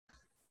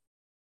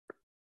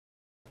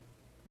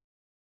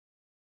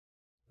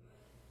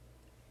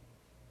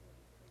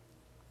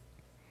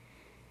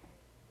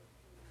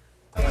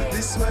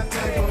This my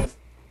type of.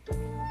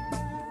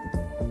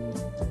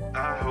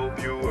 I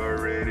hope you are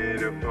ready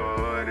to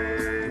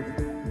party,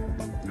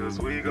 'cause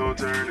we gon'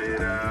 turn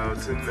it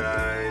out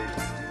tonight.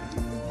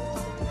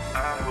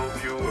 I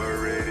hope you are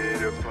ready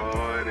to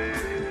party.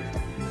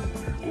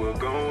 We're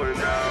going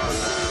all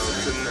out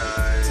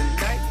tonight.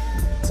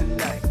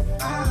 Tonight,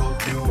 I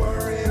hope you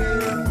are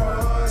ready to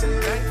party.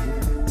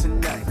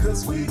 Tonight,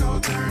 'cause we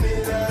gon' turn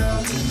it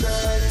out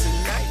tonight.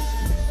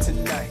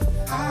 Tonight,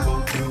 I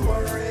hope you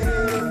are ready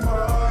to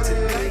party.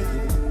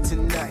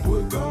 Tonight,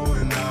 we're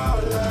going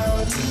all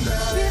out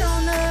tonight. Get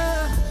on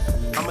up.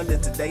 I'ma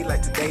live today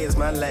like today is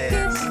my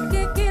last.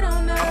 Get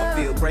on up. I'ma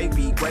feel great,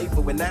 be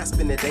grateful when I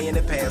spend the day in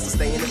the past, so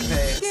stay in the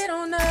past. Get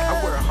on up.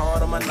 I work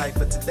hard on my life,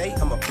 but today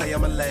I'ma play,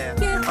 I'ma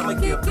laugh. I'ma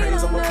give get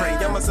praise, on I'ma pray,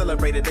 up. I'ma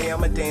celebrate the day,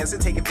 I'ma dance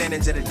and take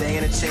advantage of the day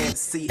and a chance to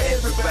see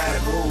everybody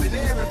moving,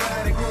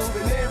 everybody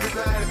grooving,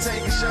 everybody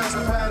taking shots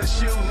of how to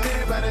shoot,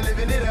 everybody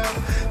living it up.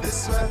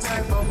 This is my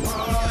type of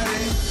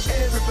party.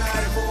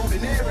 Everybody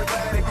moving,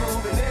 everybody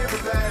grooving,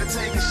 everybody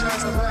taking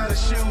shots of how to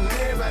shoot,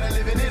 everybody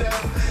living it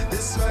up.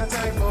 This is my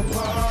type of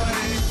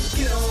party.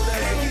 Get on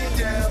up and get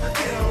down,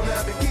 get on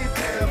up and get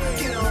down,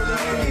 get on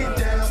up and get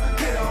down,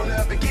 get on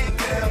up and get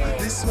down.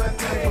 This is my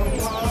type of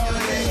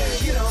party.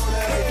 Get on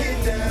up and get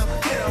down,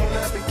 get on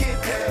up and get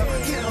down,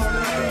 get on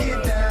up and get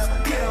down,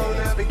 get on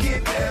up and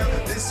get down.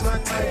 This is my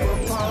type of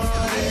party.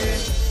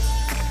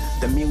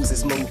 The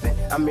music's moving,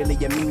 I'm really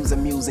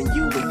amusing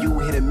you. When you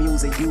hear the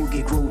music, you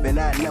get grooving.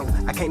 I know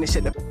I can't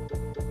shut the.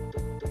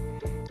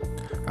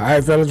 All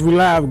right, fellas, we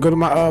live. Go to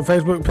my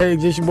Facebook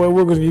page. It's your boy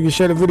Wiggles. You can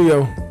share the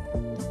video.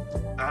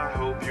 I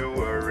hope you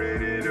are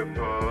ready to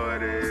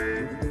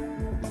party,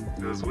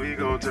 'cause we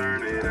gon'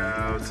 turn it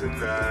out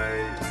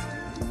tonight.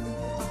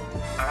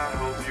 I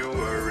hope you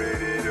are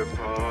ready to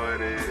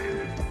party.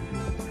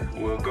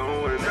 We're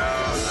going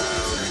all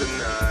out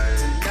tonight.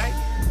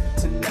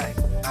 Tonight,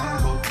 I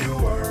hope you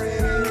are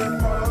ready to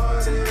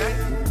party.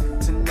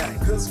 Tonight,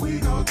 'cause we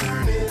gon'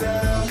 turn it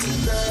out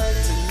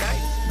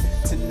tonight.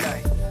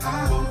 Tonight,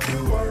 I hope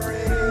you are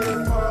ready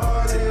to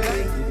party.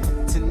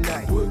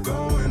 Tonight, we're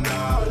going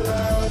all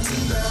out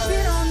tonight.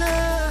 Get on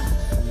up.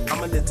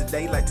 I'ma live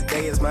today like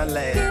today is my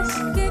last.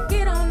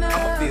 Get on up.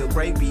 I'ma feel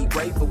great, be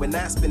grateful when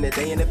I spend the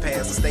day in the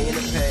past, so stay in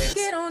the past.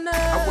 Get on up.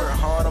 I work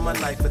hard on my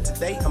life, but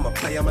today I'ma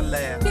play, I'ma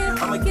laugh.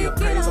 I'ma give get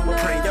praise, on I'ma up.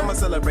 pray, I'ma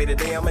celebrate the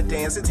day, I'ma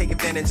dance and take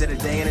advantage of the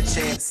day and a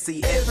chance to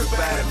see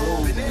everybody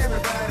moving,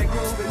 everybody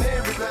grooving,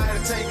 everybody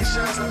taking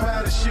shots of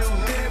how to shoot,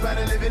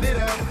 everybody living it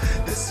up.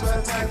 This is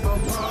my type of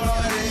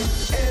party.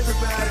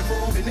 Everybody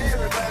moving,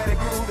 everybody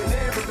grooving,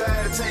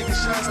 everybody taking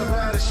shots of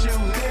how to shoot,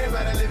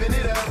 everybody living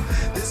it up.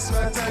 This is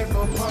my type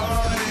of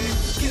party.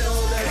 Get on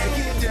up and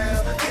get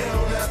down, get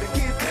on up and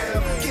get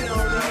down, get on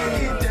up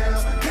and get down,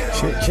 get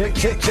on up. Check.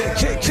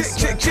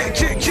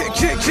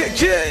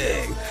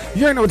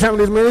 You ain't know what time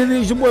it is, man. It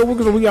is your boy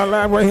Wiggles, and we got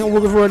live right here on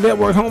Wiggles Road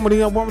Network, home of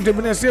the unwarranted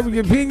and that's every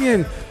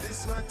opinion.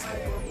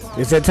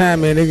 It's that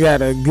time, man. They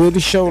got a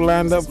good show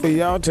lined up for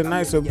y'all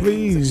tonight, so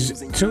please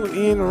tune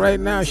in right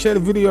now. Share the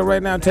video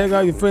right now. Tag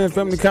all your friends,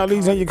 family,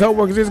 colleagues, and your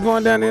coworkers. It's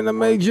going down in a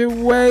major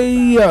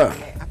way.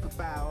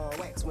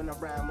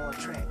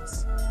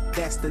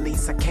 That's the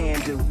least I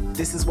can do.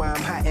 This is why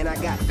I'm hot and I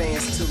got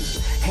fans too.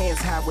 Hands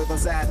high, wave on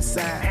side to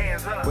side.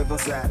 Hands up. Wave on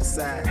side to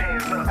side.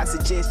 Hands up. I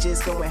suggest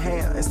just going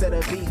ham instead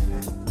of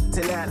beefing.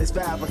 Tonight let's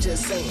vibe, I'm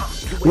just saying.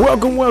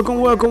 Welcome, and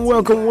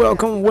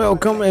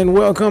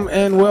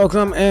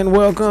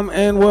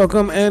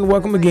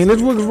welcome again. This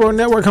is Wiggles Road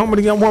Network, home of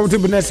the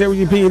unwarranted but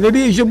necessary opinion. It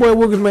is your boy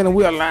Wiggles, man, and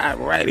we are live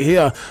right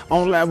here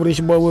on Live with It's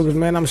Your Boy Wiggles,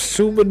 man. I'm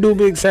super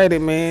duper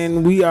excited,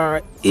 man. We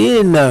are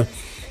in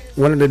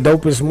one of the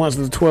dopest months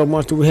of the 12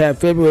 months that we have,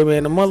 February,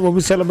 man. The month where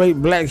we celebrate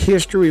black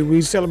history,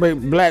 we celebrate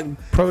black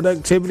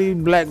productivity,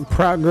 black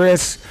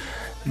progress,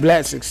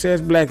 black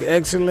success, black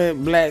excellence,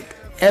 black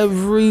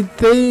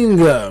everything.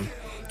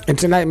 And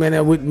tonight,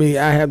 man, with me,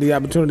 I have the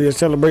opportunity of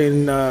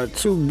celebrating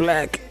two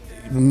black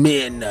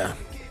men.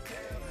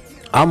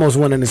 Almost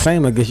one and the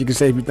same, I guess you could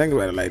say, if you think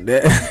about it like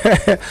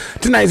that.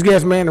 Tonight's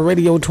guest, man, the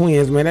Raydio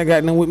Twins, man. I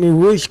got them with me,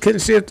 which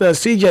consists of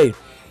CJ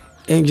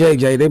and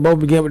JJ. They both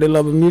began with their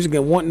love of music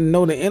and wanting to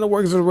know the inner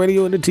workings of the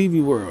radio and the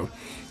TV world.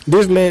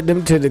 This led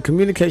them to the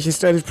Communication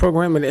Studies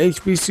program at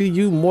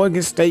HBCU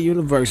Morgan State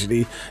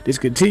University. This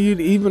continued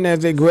even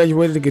as they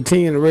graduated to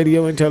continue in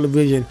radio and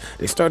television.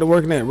 They started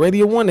working at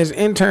Radio 1 as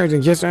interns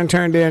and just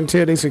interned there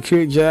until they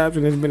secured jobs,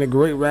 and it's been a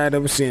great ride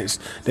ever since.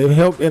 They've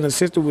helped and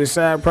assisted with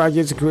side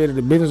projects and created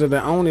a business of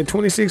their own in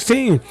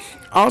 2016.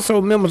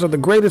 Also members of the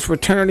greatest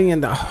fraternity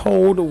in the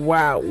whole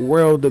wide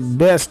world, the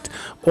best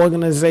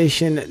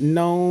organization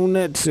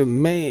known to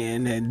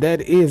man, and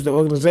that is the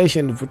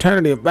organization, the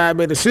Fraternity of Phi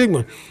Beta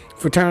Sigma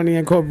Fraternity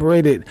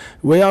Incorporated.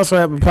 We also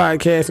have a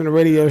podcast and a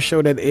radio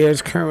show that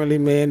airs currently,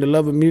 man. The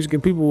love of music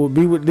and people will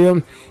be with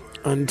them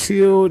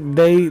until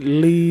they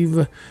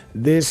leave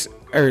this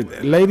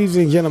earth. Ladies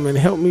and gentlemen,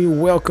 help me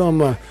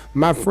welcome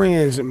my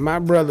friends, my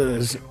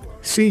brothers,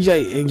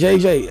 CJ and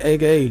JJ,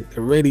 aka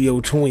the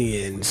Raydio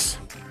Twins.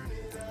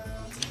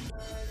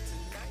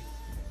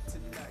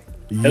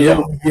 Yo,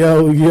 Hello.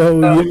 yo,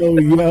 yo, yo,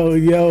 yo,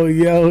 yo,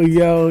 yo,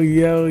 yo,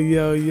 yo,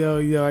 yo, yo,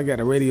 yo. I got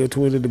a radio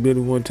twins in the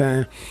building one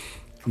time.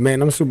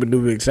 Man, I'm super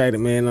duper excited,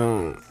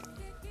 man.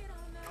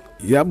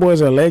 Y'all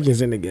boys are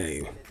legends in the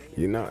game.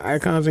 You know,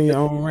 icons in your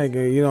own rank,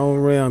 in your own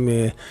realm,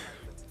 man.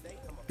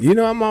 You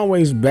know, I'm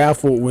always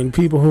baffled when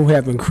people who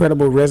have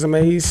incredible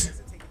resumes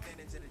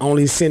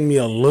only send me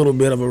a little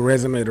bit of a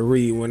resume to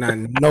read when I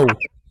know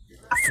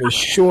for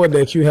sure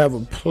that you have a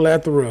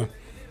plethora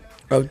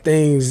of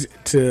things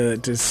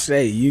to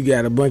say. You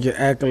got a bunch of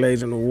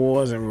accolades and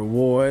awards and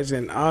rewards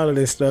and all of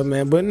this stuff,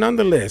 man. But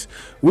nonetheless,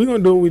 we're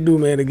gonna do what we do,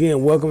 man.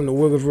 Again, welcome to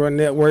Wiggles Run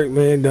Network,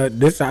 man.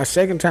 This is our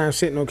second time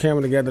sitting on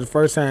camera together. The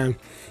first time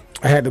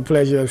I had the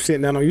pleasure of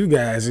sitting down on you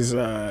guys'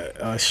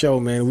 show,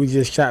 man. We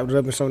just chopped it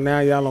up, and so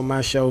now y'all on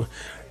my show,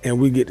 and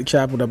we get to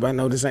chop it up. I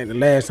know this ain't the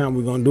last time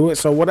we're gonna do it.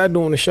 So what I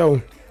do on the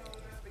show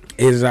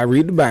is I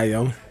read the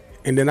bio,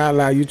 and then I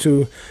allow you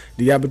to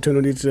the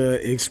opportunity to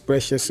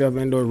express yourself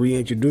and or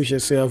reintroduce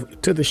yourself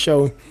to the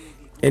show,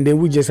 and then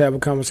we just have a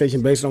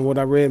conversation based on what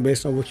I read,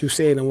 based on what you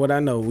said, and what I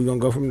know. We're gonna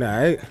go from there,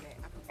 all right?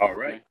 All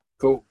right.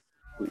 Cool.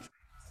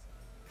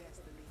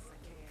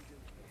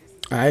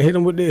 All right, hit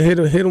him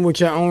with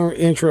your own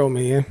intro,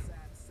 man.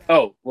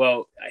 Oh,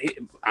 well,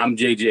 I'm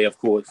JJ, of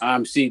course.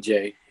 I'm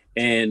CJ.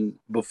 And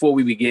before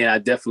we begin, I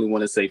definitely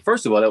want to say,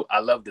 first of all, I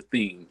love your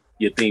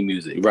theme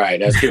music. Right.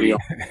 That's pretty.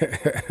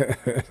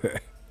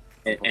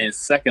 And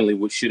secondly,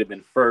 what should have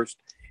been first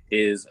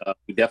is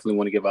we definitely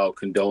want to give our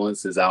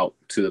condolences out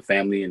to the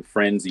family and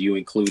friends, you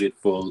included,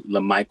 for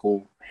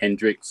LaMichael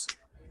Hendricks,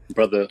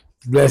 brother.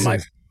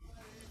 Blessings.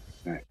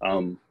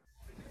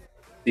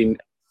 We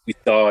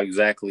saw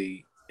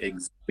exactly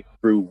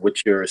through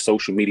with your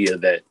social media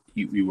that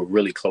you were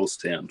really close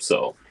to him.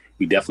 So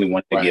we definitely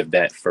wanted to give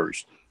that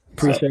first.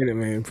 Appreciate it,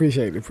 man.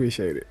 Appreciate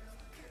it.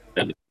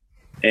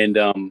 And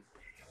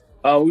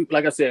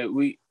like I said,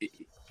 we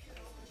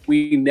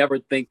never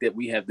think that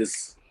we have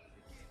this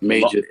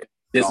major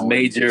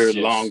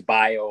long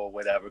bio or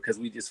whatever, because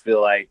we just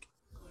feel like,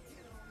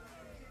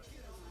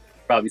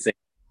 probably saying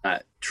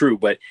not true,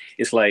 but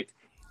it's like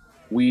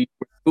we're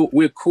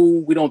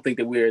cool. We don't think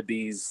that we're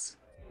these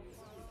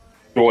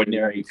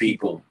ordinary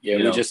people. Yeah,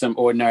 we're just some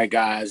ordinary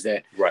guys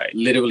that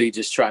literally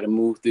just try to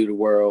move through the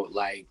world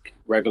like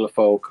regular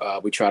folk.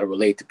 We try to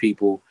relate to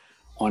people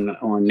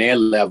on their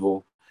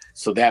level,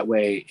 so that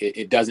way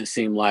it doesn't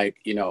seem like,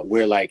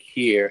 we're like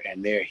here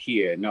and they're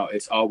here. No,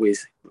 it's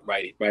always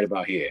right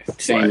about here,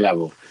 same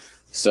level.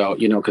 So,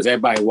 because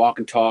everybody walk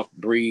and talk,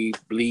 breathe,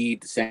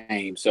 bleed the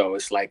same. So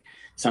it's like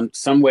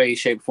some way,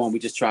 shape, or form, we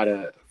just try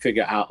to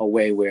figure out a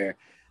way where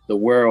the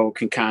world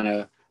can kind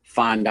of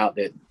find out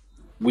that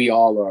we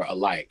all are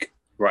alike,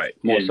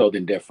 more so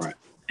than different.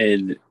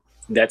 And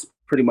that's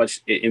pretty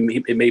much it.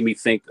 It made me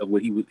think of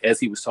as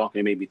he was talking.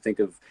 It made me think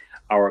of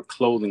our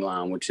clothing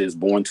line, which is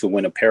Born to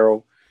Win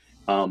apparel,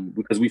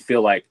 because we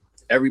feel like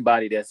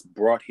everybody that's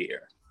brought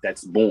here,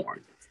 that's born,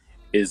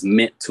 is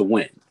meant to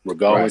win,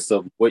 regardless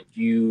of what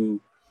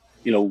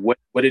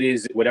what it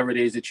is, whatever it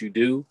is that you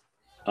do.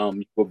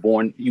 You were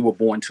born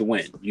to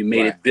win. You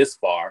made it this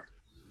far.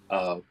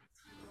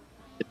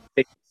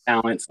 Take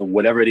talents and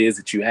whatever it is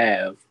that you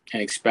have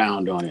and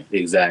expound on it.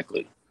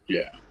 Exactly.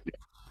 Yeah.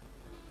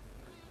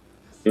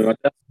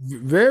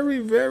 Very,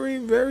 very,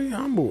 very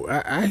humble.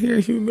 I hear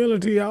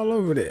humility all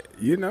over that.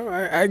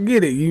 I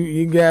get it.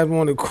 You guys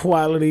want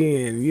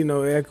equality and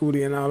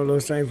equity and all of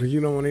those things, because you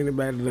don't want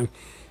anybody to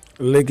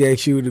look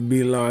at you to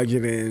be larger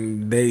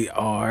than they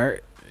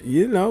are.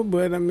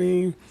 But I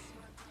mean,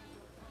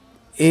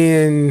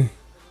 if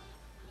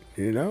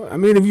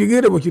you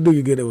get at what you do,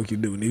 you get at what you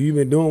do. And if you've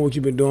been doing what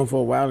you've been doing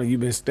for a while, and you've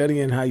been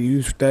studying how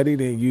you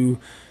studied, and you've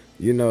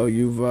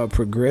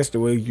progressed the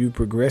way you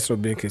progressed, or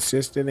been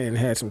consistent and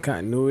had some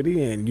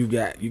continuity, and you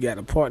got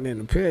a partner in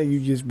the pair, you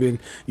just good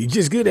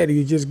at it.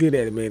 You just good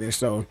at it, man. And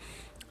so,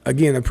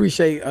 again,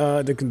 appreciate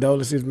the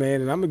condolences,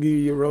 man. And I'm gonna give you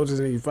your roses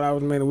and your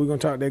flowers, man. And we're gonna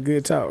talk that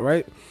good talk,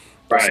 right?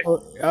 Right.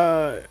 So,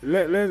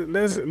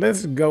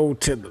 let's go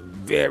to the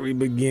very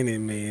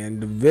beginning, man.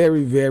 The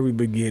very, very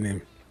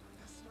beginning.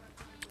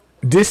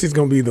 This is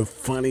gonna be the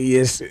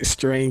funniest,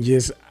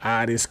 strangest,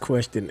 oddest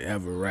question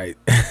ever, right?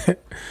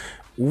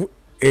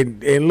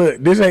 And look,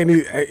 this ain't.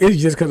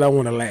 It's just because I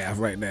want to laugh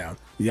right now.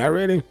 Y'all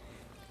ready?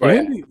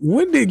 Right.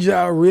 When did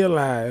y'all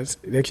realize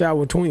that y'all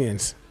were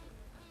twins?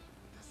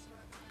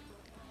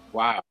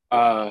 Wow.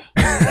 Probably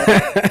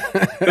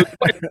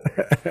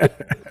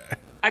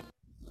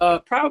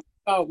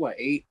about what,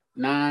 8,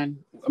 9? I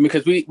mean,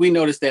 because we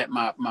noticed that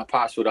my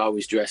pops would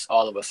always dress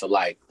all of us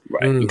alike,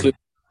 right? Including,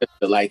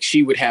 like,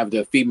 she would have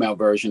the female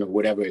version of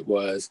whatever it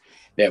was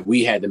that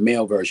we had the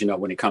male version of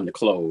when it come to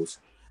clothes.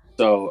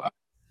 So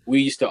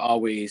we used to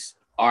always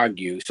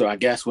argue. So I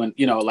guess when,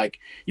 like,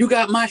 you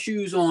got my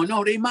shoes on,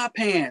 no, they my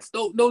pants,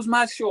 those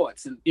my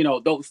shorts, and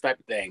those type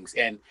of things.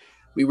 And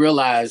we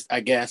realized,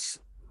 I guess,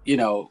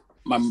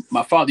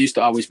 my father used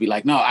to always be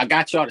like, no, I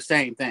got y'all the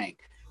same thing,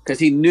 because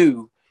he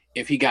knew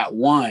if he got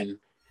one,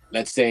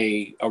 let's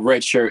say a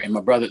red shirt, and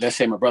let's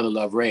say my brother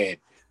loved red.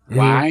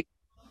 Why?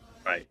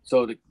 Right.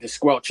 So to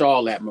squelch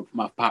all that,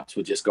 my pops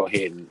would just go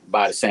ahead and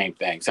buy the same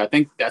thing. So I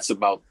think that's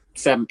about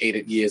 7,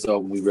 8 years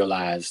old when we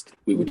realized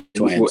we were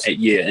twins.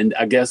 Yeah, and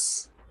I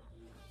guess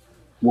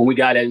when we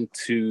got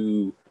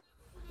into,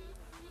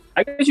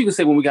 I guess you could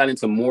say when we got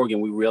into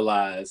Morgan, we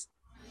realized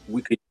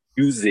we could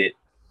use it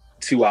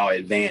to our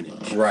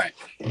advantage. Right.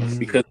 Mm-hmm.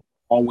 Because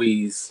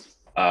always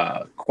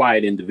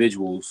quiet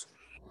individuals,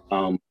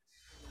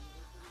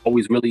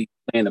 always really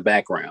play in the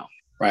background.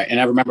 Right.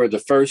 And I remember the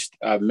first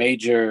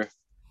major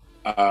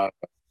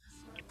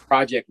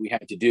project we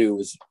had to do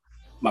was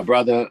my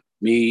brother,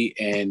 me,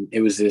 and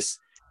it was this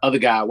other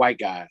guy, white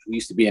guy, who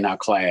used to be in our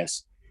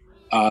class.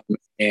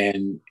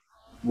 And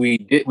we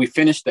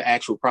finished the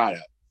actual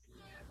product.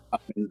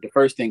 The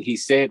first thing he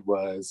said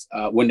was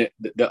when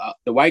the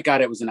white guy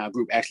that was in our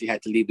group actually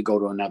had to leave to go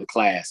to another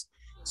class.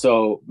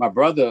 So my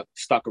brother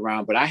stuck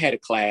around, but I had a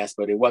class,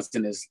 but it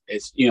wasn't as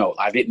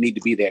I didn't need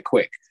to be there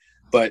quick.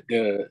 But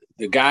the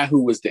guy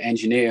who was the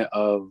engineer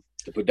of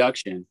the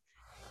production,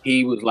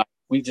 he was like,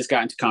 we just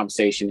got into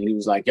conversation, and he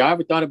was like, y'all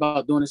ever thought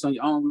about doing this on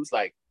your own? We was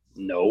like,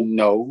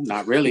 no,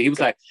 not really. He was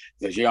like,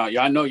 because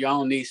y'all know y'all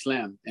don't need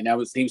Slim. And he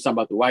was talking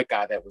about the white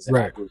guy that was in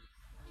our group.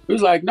 He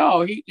was like,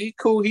 no, he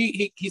cool.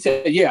 He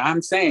said, yeah,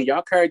 I'm saying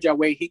y'all carried your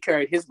weight. He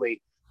carried his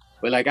weight.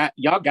 But like,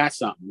 y'all got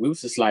something. We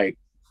was just like,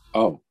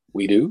 oh,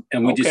 we do?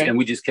 And we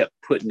just kept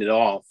putting it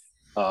off.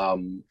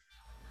 And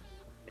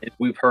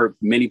we've heard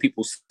many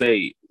people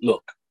say,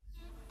 look,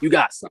 you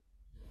got something.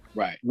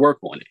 Right. Work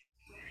on it.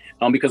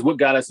 Because what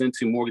got us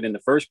into Morgan in the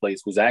first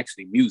place was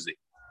actually music.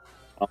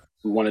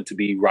 We wanted to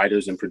be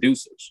writers and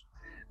producers.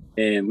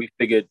 And we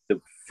figured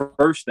the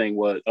first thing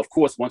was, of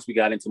course, once we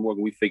got into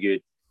Morgan, we figured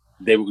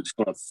they were just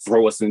going to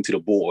throw us into the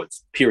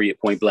boards, period,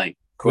 point blank.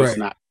 Of course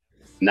not.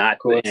 Of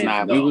course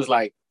not. No. We was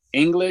like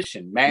English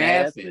and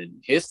math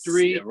and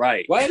history. Yeah,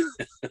 right. What?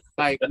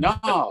 Like,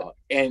 no.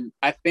 And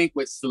I think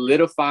what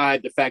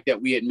solidified the fact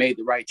that we had made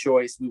the right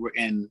choice, we were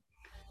in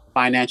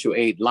financial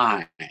aid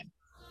line.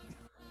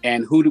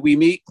 And who do we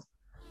meet?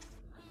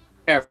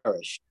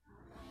 Parrish,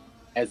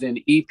 as in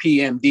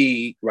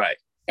EPMD, right?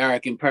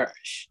 Eric and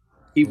Parrish.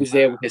 He was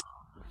there with his,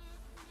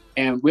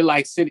 and we're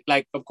like sitting,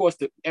 like, of course,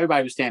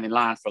 everybody was standing in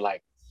line for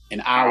like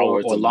an hour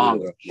or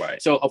longer.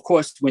 Right. So of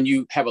course, when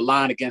you have a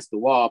line against the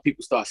wall,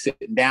 people start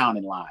sitting down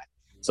in line.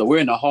 So we're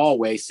in the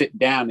hallway sitting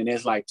down, and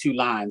there's like 2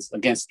 lines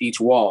against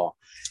each wall,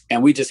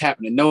 and we just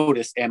happened to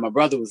notice. And my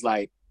brother was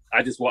like,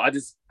 I didn't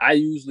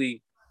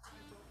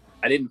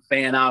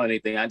fan out or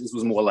anything. I just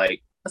was more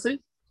like, I said,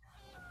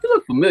 you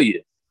look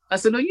familiar. I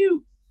said, are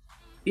you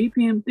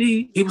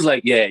EPMD? He was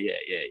like, yeah.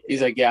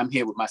 He's like, yeah, I'm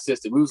here with my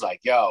sister. We was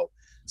like, yo.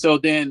 So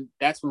then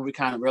that's when we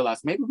kind of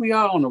realized maybe we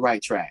are on the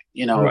right track,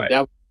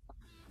 Right.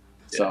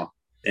 So,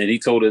 and he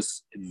told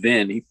us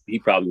then, he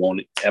probably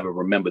won't ever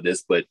remember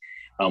this, but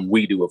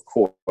we do, of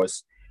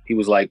course. He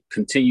was like,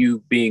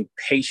 continue being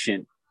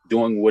patient,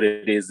 doing what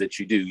it is that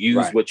you do.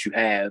 Use what you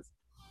have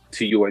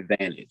to your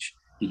advantage.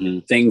 Mm-hmm.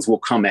 Things will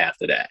come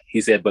after that.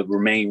 He said, but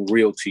remain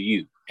real to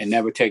you and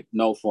never take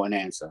no for an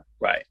answer.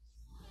 Right.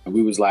 And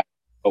we was like,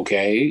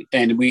 okay.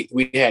 And we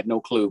had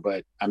no clue,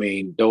 but I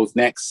mean, those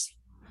next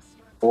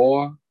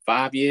 4,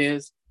 5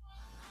 years,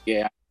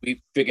 yeah,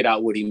 we figured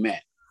out what he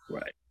meant.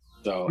 Right.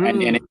 So,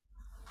 and it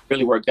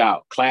really worked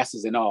out,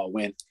 classes and all.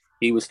 When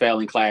he was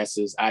failing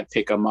classes, I'd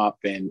pick him up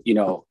and,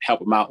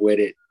 help him out with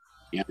it.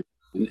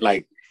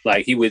 Like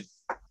he would,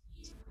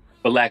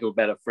 for lack of a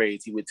better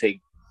phrase, he would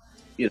take,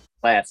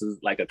 classes,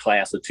 like a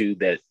class or 2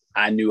 that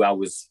I knew I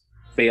was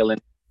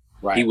failing.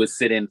 Right. He would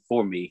sit in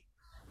for me.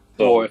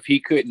 So, or if he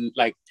couldn't,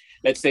 like,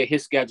 let's say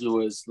his schedule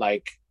was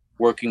like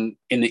working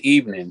in the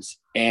evenings,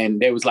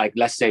 and there was like,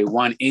 let's say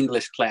 1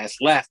 English class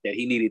left that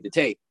he needed to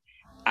take,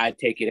 I'd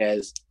take it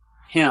as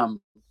him.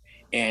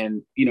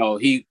 And,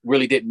 he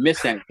really didn't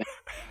miss anything.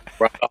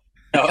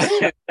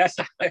 Right.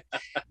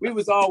 We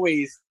was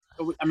always,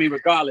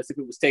 regardless if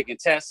it was taking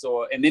tests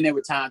and then there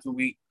were times when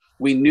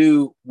we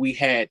knew we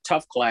had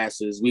tough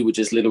classes, we would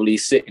just literally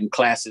sit in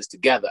classes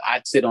together.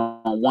 I'd sit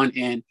on one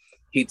end,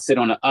 he'd sit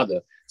on the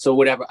other. So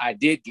whatever I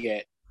did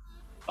get,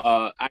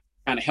 I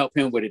kind of help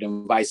him with it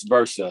and vice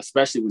versa,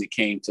 especially when it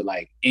came to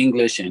like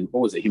English and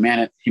what was it?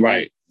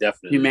 Right,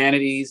 definitely.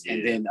 Humanities. Yeah.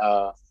 And then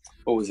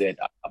what was it?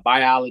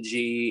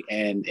 Biology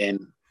and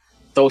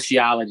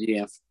sociology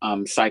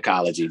and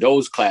psychology.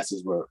 Those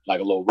classes were like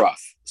a little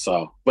rough.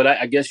 So, but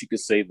I guess you could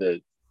say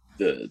the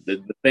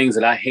things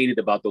that I hated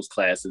about those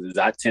classes is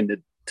I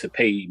tended to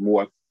pay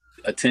more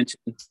attention.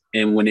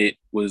 And when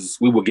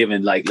we were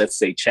given, like, let's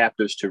say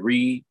chapters to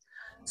read,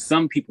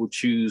 some people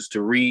choose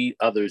to read,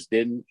 others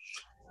didn't.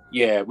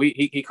 Yeah,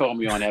 he called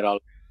me on that all.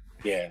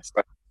 Yeah.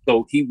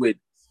 So he would,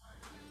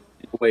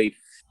 in a way,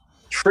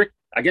 trick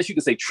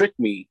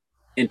me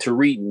into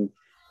reading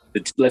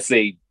let's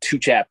say 2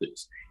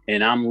 chapters.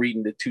 And I'm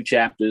reading the 2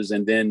 chapters,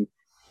 and then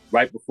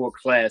right before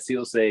class,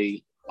 he'll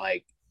say,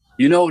 like,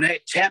 that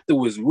chapter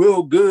was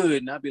real good.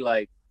 And I'd be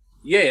like,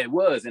 yeah, it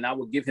was. And I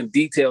would give him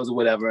details or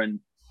whatever. And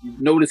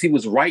notice he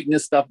was writing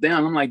this stuff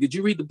down. I'm like, did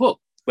you read the book?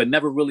 but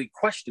never really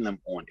questioned him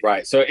on it.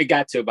 Right. So it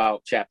got to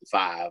about chapter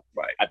 5.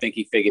 Right. I think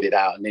he figured it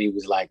out. And then he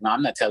was like, no,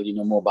 I'm not telling you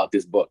no more about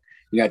this book.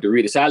 You got to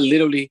read it. So I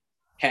literally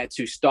had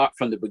to start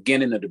from the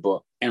beginning of the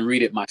book and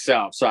read it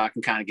myself so I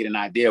can kind of get an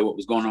idea of what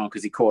was going on,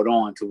 because he caught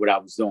on to what I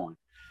was doing.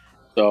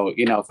 So,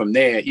 from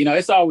there,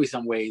 it's always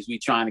some ways we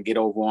trying to get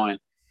over on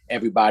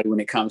everybody when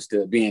it comes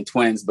to being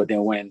twins. But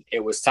then when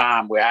it was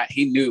time where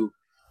he knew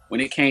when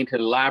it came to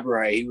the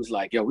library, he was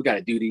like, yo, we got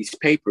to do these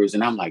papers.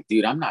 And I'm like,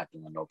 dude, I'm not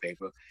doing no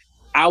paper.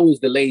 I was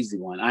the lazy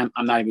one.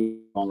 I'm not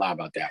even gonna lie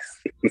about that.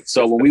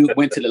 So when we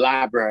went to the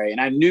library and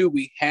I knew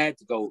we had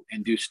to go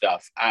and do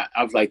stuff, I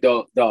was like,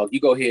 dog, you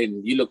go ahead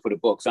and you look for the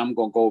books. I'm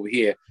gonna go over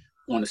here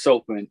on the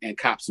sofa and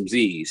cop some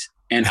Z's.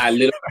 And I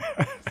literally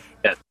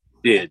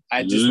did.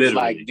 I just was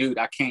like, dude,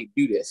 I can't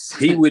do this.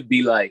 He would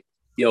be like,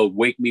 yo,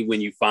 wake me when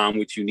you find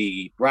what you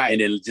need. Right. And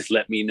then just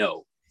let me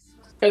know.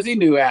 Because he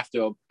knew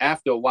after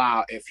a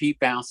while, if he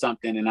found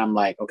something and I'm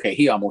like, okay,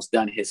 he almost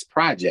done his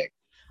project.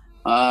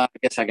 I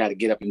guess I got to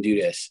get up and do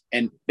this.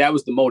 And that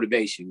was the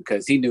motivation,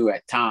 because he knew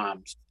at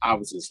times I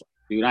was just like,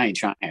 dude, I ain't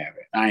trying to have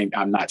it.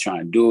 I'm not trying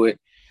to do it.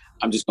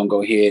 I'm just going to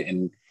go ahead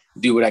and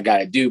do what I got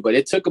to do. But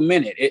it took a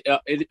minute.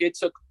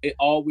 It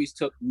always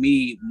took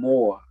me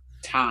more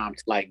time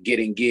to like get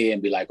in gear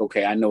and be like,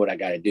 okay, I know what I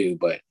got to do.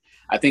 But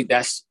I think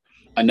that's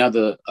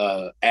another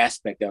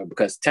aspect of it,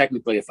 because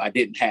technically if I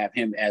didn't have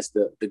him as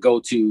the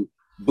go-to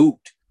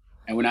boot,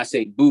 and when I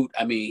say boot,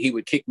 I mean, he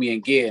would kick me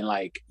in gear and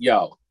like,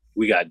 yo,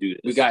 we got to do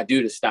this. We got to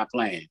do this. Stop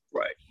playing.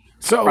 Right.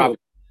 So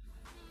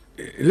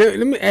let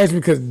me ask you,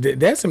 because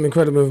that's some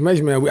incredible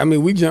information, man. I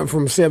mean, we jumped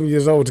from 7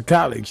 years old to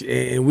college,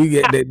 and we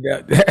get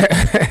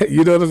that.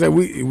 You know what I'm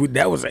saying? We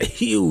that was a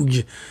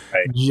huge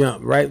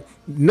jump, right?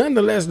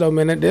 Nonetheless, though,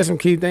 man, there's some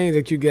key things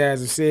that you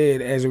guys have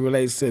said as it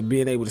relates to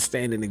being able to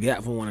stand in the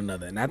gap for one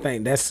another, and I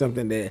think that's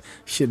something that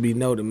should be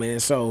noted, man.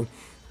 So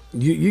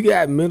you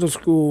got middle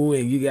school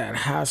and you got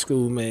high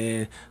school,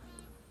 man.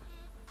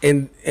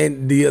 And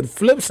the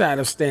flip side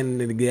of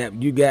standing in the gap,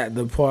 you got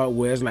the part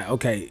where it's like,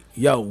 okay,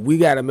 yo, we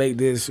got to make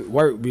this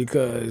work,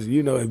 because,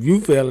 if you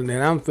failing, then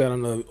I'm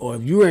failing, or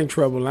if you're in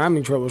trouble, I'm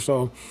in trouble.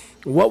 So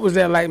what was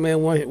that like, man,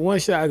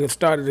 once y'all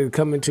started to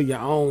come into your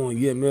own,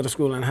 you're middle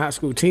school and high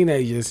school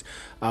teenagers,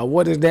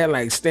 what is that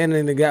like,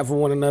 standing in the gap for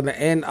one another,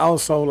 and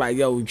also like,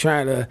 yo,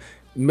 trying to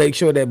make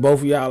sure that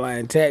both of y'all are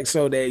intact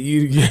so that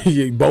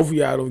you both of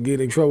y'all don't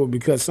get in trouble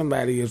because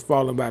somebody is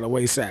falling by the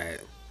wayside?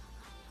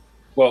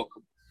 Well,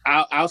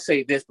 I'll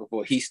say this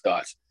before he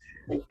starts.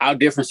 Our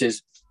difference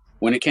is,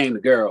 when it came to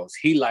girls,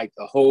 he liked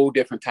a whole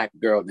different type of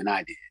girl than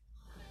I did.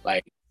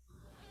 Like,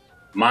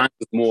 mine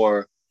was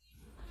more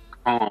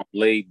calm,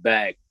 laid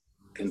back,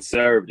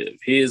 conservative.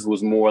 His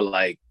was more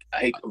like,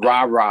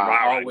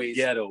 rah-rah, always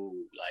ghetto.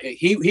 Like,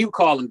 he would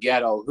call them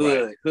ghetto,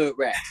 hood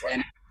rats.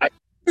 And I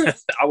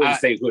wouldn't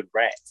say hood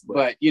rats.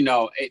 But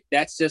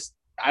that's just,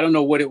 I don't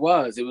know what it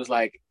was. It was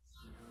like,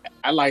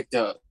 I like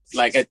to,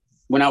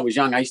 when I was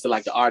young, I used to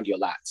like to argue a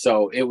lot.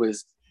 So it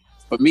was,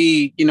 for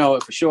me,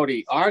 if a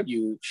shorty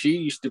argued, she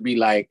used to be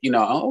like,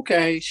 oh,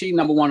 okay, she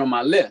number one on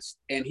my list.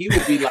 And he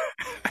would be like,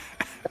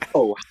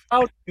 oh,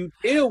 how do you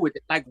deal with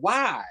it? Like,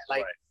 why?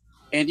 Like,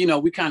 and,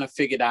 we kind of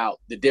figured out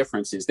the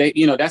differences.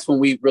 That's when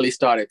we really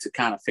started to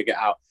kind of figure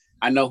out,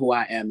 I know who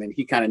I am and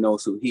he kind of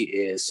knows who he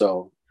is.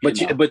 So, but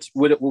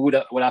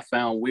what I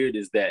found weird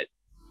is that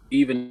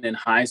even in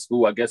high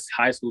school, I guess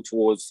high school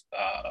towards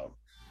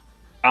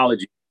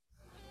college,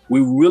 we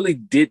really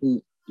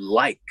didn't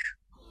like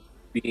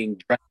being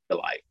dressed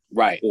alike,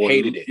 right? Or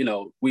hated it.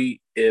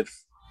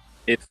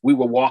 If we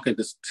were walking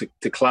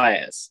to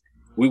class,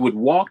 we would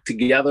walk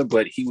together,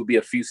 but he would be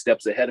a few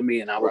steps ahead of me,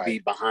 and I would be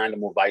behind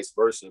him, or vice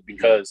versa.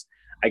 Because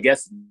I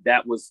guess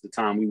that was the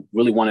time we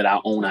really wanted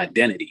our own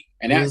identity,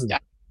 and that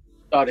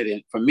started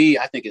in. For me,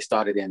 I think it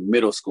started in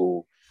middle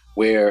school,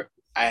 where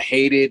I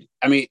hated.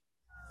 I mean,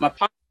 my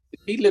pop.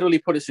 He literally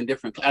put us in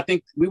different. I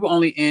think we were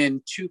only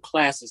in 2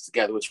 classes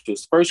together, which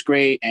was 1st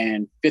grade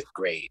and 5th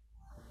grade.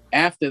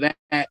 After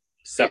that,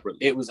 separate.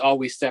 It was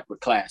always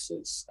separate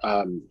classes.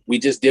 We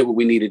just did what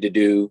we needed to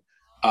do.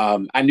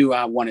 I knew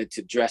I wanted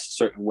to dress a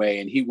certain way,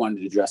 and he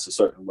wanted to dress a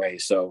certain way.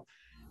 So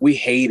we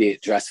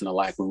hated dressing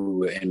alike when we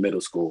were in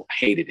middle school. I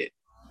hated it,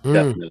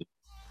 definitely.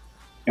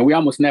 And we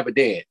almost never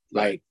did.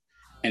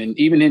 And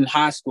even in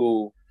high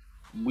school,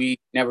 we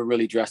never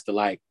really dressed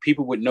alike.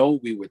 People would know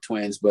we were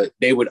twins, but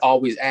they would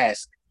always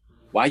ask,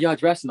 why y'all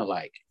dressing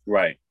alike?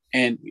 Right.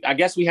 And I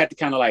guess we had to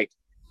kind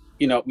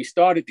of we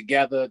started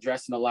together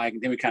dressing alike,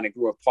 and then we kind of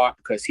grew apart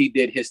because he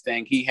did his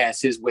thing. He has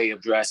his way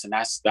of dressing.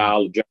 That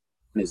style of dressing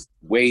is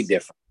way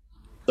different.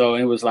 So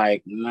it was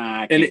like,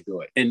 nah, I can't do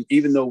it. And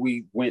even though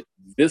we went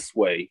this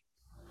way,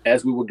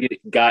 as we would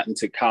got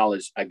into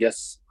college, I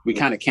guess we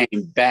kind of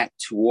came back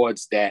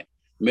towards that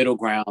middle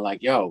ground.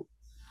 Like, yo,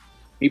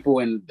 people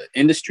in the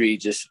industry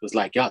just was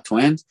like, y'all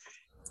twins,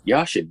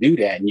 y'all should do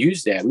that and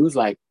use that. We was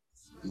like,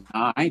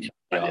 nah, I ain't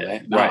doing all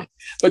that. Nah. Right.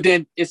 But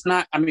then it's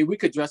not, I mean, we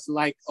could dress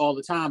alike all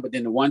the time, but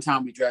then the one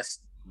time we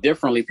dressed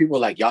differently, people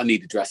were like, y'all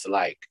need to dress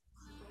alike.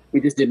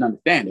 We just didn't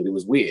understand it. It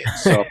was weird.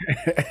 So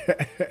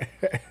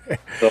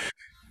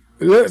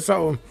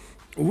So,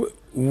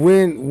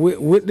 when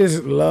with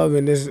this love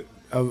and this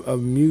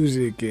of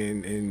music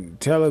and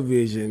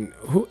television,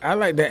 who I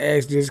like to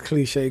ask this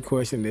cliche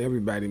question to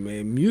everybody,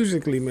 man.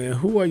 Musically, man,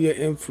 who are your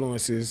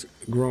influences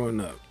growing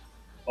up?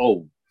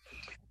 Oh,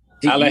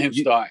 I'll let him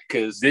start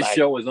because this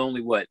show is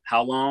only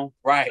how long?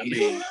 Right.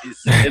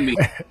 I mean,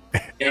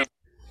 yeah.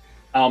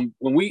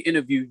 When we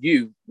interviewed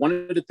you, one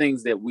of the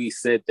things that we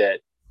said that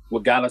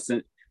what got us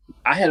in,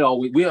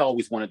 we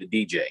always wanted to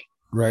DJ,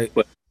 right?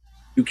 But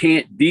you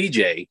can't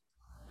DJ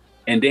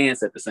and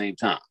dance at the same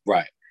time,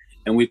 right?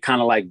 And we kind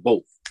of like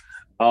both.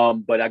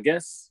 But I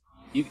guess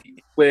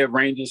where it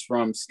ranges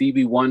from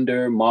Stevie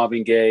Wonder,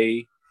 Marvin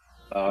Gaye,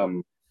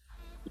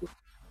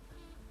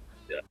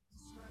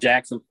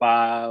 Jackson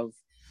 5.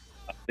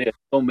 There's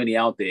so many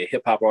out there,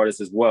 hip hop artists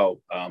as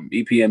well.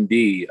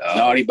 EPMD,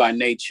 Naughty by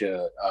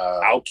Nature,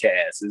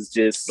 Outkast. It's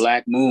just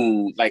Black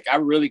Moon. Like I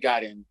really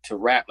got into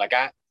rap.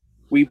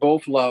 We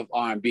both love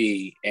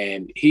R&B,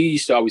 and he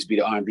used to always be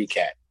the R&B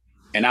cat,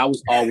 and I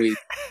was always.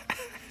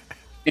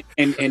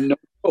 and no,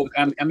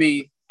 I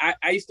mean, I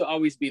used to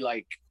always be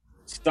like,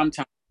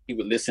 sometimes he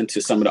would listen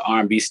to some of the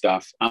R&B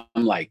stuff.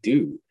 I'm like,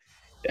 dude,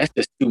 that's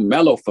just too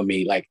mellow for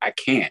me. Like I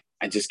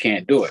just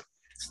can't do it.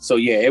 So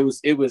yeah, it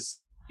was.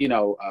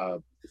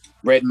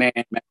 Redman,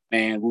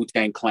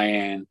 Wu-Tang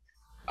Clan,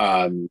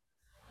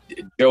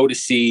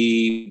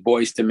 Jodeci,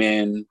 Boyz II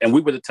Men, and we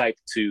were the type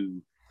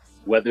to,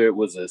 whether it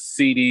was a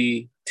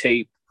CD,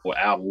 tape, or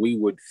album, we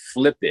would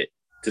flip it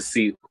to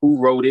see who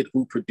wrote it,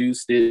 who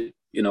produced it,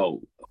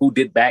 who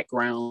did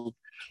background,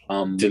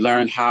 to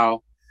learn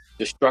how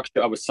the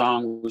structure of a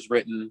song was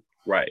written,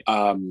 right?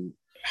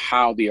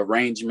 How the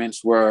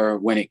arrangements were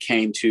when it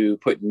came to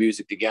putting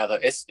music together.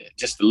 It's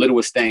just the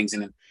littlest things,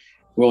 and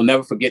we'll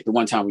never forget the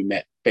one time we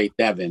met Faith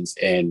Evans,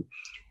 and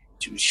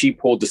she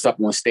pulled us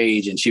up on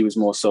stage, and she was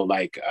more so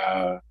like,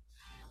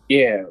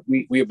 yeah,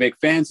 we are big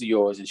fans of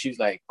yours. And she was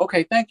like,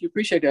 okay, thank you,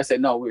 appreciate that. I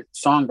said, no, we're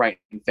songwriting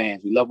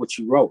fans. We love what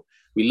you wrote.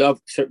 We love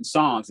certain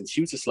songs. And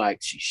she was just like,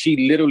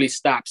 she literally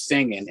stopped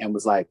singing and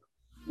was like,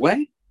 what?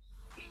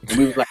 And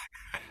we was like,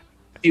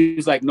 she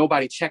was like,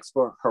 nobody checks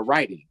for her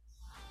writing.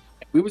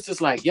 And we was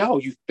just like, yo,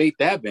 you Faith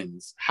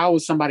Evans. How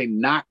is somebody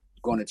not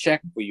going to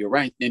check for your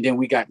right? And then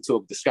we got into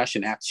a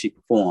discussion after she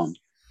performed.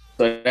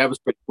 So that was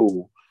pretty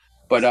cool.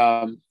 But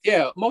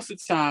yeah, most of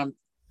the time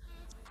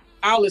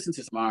I'll listen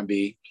to some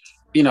R&B,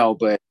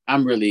 but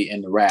I'm really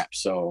into rap.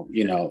 So,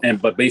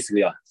 but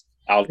basically our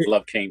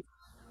love came.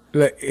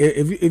 Like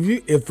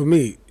if for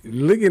me,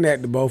 looking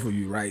at the both of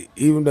you, right,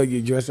 even though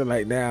you're dressing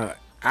like now,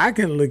 I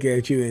can look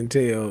at you and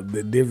tell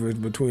the difference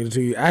between the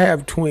two. I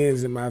have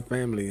twins in my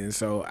family, and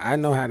so I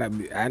know how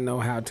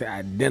to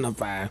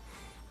identify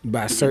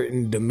by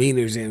certain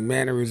demeanors and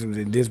mannerisms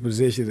and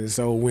dispositions. And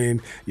so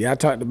when y'all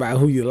talked about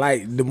who you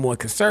like, the more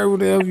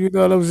conservative, you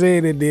know what I'm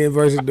saying, and then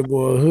versus the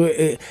more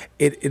hood,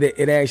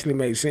 it actually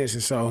makes sense.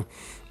 And so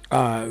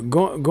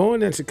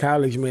going into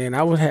college, man,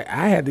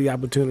 I had the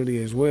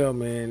opportunity as well,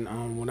 man.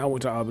 When I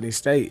went to Albany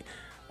State,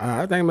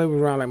 I think maybe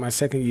around like my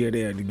second year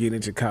there to get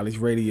into college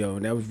radio,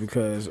 and that was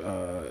because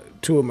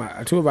two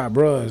of our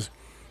brothers.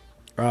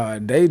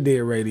 They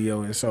did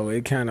radio, and so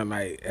it kind of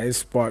like it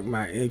sparked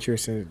my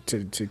interest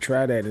to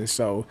try that. And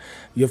so,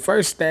 your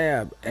first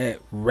stab at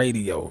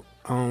radio,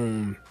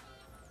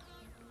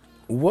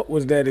 what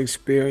was that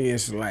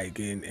experience like?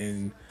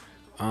 And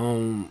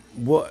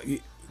what?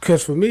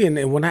 Because for me,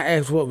 and when I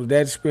asked what was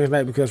that experience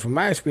like, because from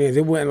my experience,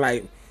 it wasn't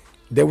like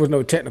there was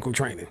no technical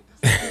training.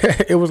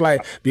 It was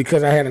like,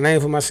 because I had a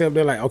name for myself,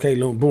 they're like, okay,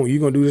 boom, you're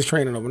gonna do this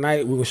training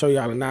overnight. We're gonna show you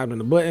all the knobs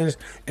and the buttons,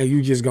 and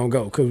you just gonna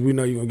go because we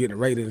know you're gonna get the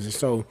ratings. And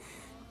so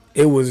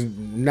it was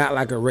not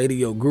like a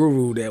radio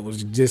guru that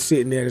was just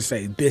sitting there to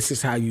say, this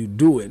is how you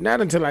do it.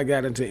 Not until I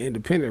got into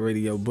independent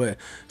radio. But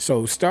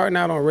so starting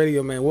out on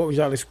radio, man, what was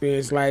y'all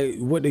experience like?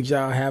 What did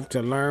y'all have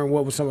to learn?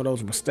 What were some of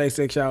those mistakes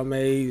that y'all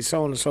made?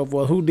 So on and so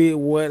forth. Who did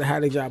what?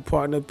 How did y'all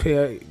partner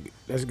pair?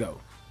 Let's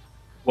go.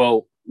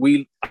 Well,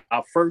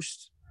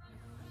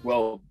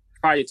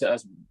 prior to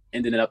us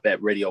ending up at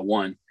Radio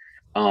 1,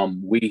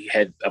 we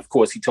had, of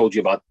course, he told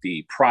you about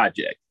the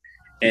project.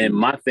 And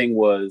my thing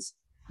was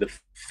the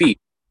fear.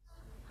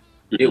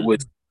 It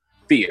was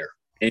fear.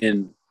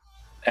 And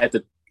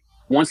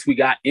once we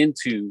got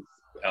into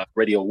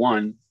Radio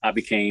 1, I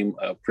became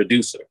a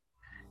producer,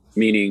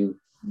 meaning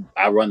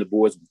I run the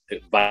boards,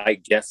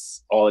 invite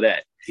guests, all of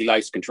that. He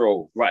likes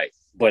control. Right.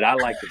 But I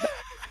like the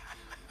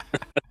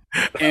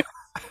and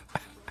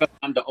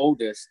I'm the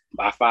oldest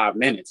by 5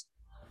 minutes.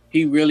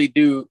 He really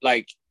do,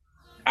 like,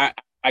 I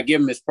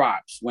give him his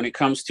props. When it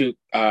comes to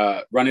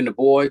running the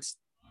boards,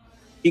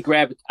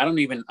 I don't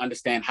even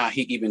understand how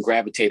he even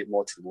gravitated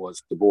more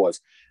towards the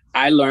boards.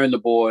 I learned the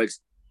boards.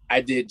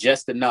 I did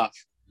just enough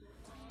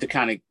to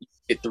kind of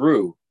get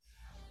through.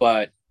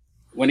 But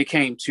when it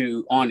came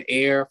to on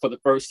air for the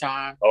first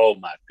time, oh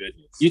my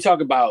goodness. You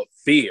talk about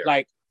fear.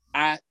 Like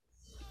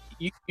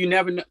you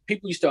never know.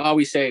 People used to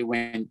always say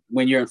when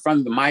you're in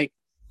front of the mic,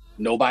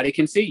 nobody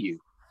can see you.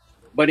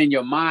 But in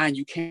your mind,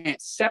 you can't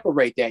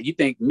separate that. You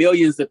think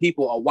millions of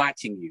people are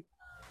watching you.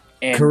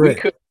 And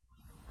correct.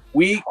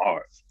 we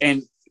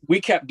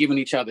kept giving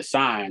each other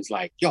signs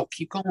like, yo,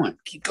 keep going.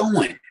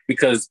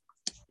 Because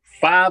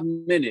 5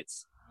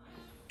 minutes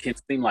can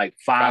seem like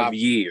 5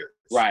 years.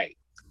 Right.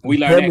 We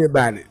learned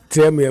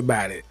Tell me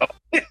about it.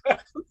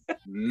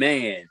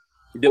 Man,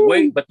 the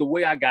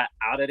way I got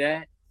out of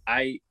that,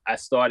 I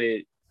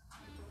started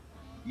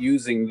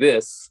using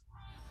this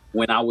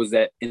when I was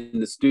in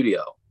the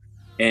studio,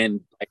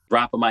 and like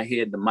dropping my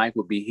head, the mic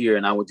would be here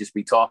and I would just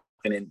be talking,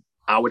 and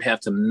I would have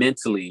to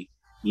mentally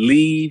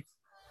leave,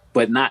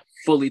 but not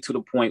fully to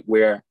the point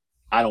where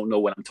I don't know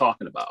what I'm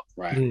talking about.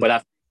 Right.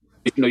 But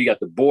you got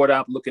the board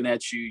up looking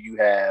at you. You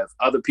have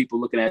other people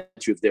looking at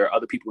you. If there are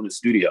other people in the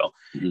studio,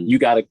 you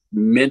got to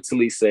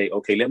mentally say,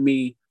 okay,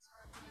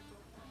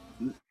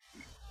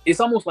 it's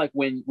almost like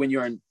when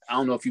you're in, I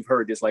don't know if you've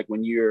heard this, like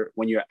when you're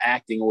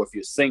acting or if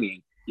you're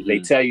singing, they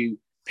tell you,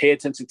 pay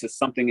attention to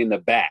something in the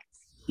back,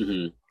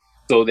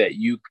 so that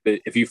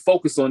if you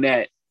focus on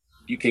that,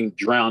 you can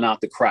drown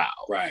out the crowd.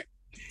 Right.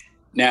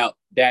 Now,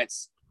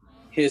 that's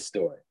his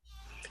story.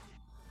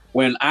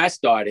 When I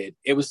started,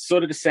 it was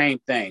sort of the same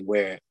thing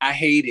where I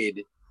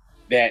hated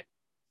that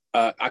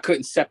I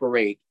couldn't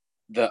separate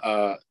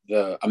the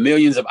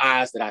millions of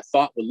eyes that I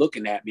thought were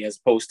looking at me as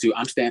opposed to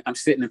I'm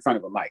sitting in front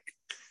of a mic.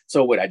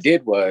 So what I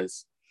did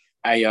was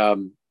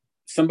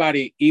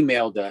somebody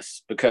emailed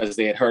us because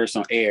they had heard us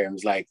on air and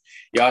was like,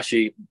 y'all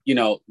should,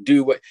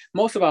 do what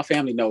most of our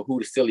family know who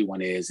the silly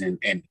one is and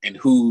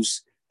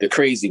who's the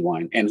crazy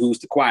one and who's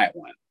the quiet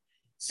one.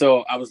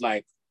 So I was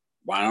like,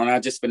 why don't I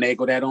just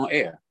finagle that on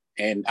air?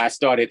 And I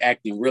started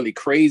acting really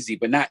crazy,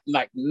 but not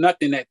like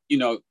nothing that,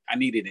 I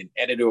needed an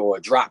editor or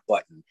a drop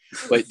button,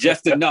 but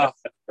just enough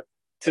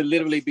to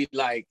literally be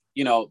like,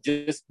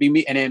 just be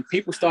me. And then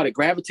people started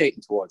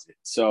gravitating towards it.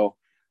 So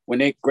when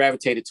they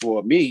gravitated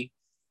toward me,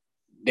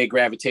 they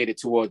gravitated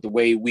toward the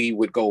way we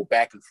would go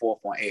back and forth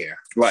on air.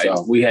 Right.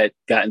 So we had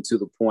gotten to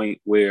the point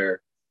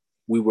where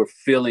we were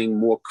feeling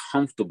more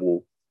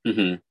comfortable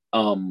going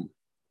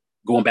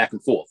back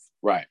and forth.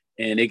 Right.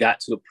 And it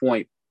got to the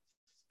point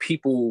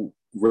people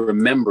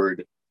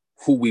remembered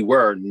who we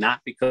were,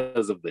 not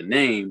because of the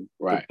name,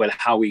 right, but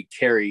how we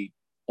carried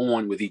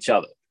on with each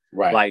other.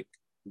 Right. Like,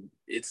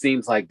 it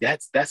seems like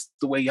that's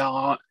the way y'all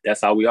are.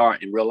 That's how we are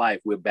in real life.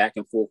 We're back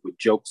and forth with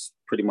jokes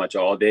pretty much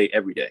all day,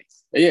 every day.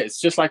 Yeah, it's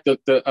just like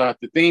the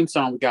theme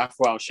song we got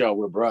for our show.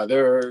 We're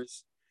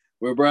brothers.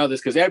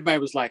 Because everybody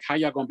was like, how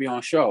y'all gonna be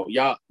on show?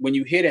 Y'all, when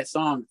you hear that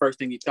song, the first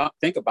thing you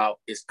think about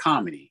is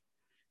comedy.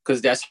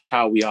 Because that's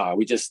how we are.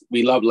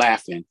 We love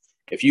laughing.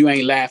 If you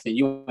ain't laughing,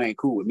 you ain't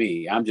cool with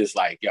me. I'm just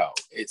like, yo,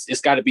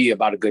 it's got to be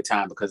about a good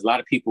time, because a lot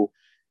of people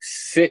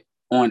sit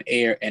on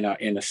air and are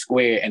in a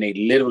square and they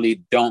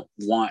literally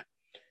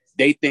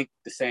they think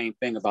the same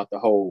thing about the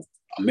whole,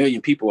 a million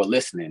people are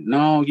listening.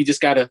 No, you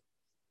just got to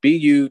be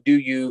you, do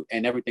you,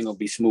 and everything will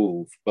be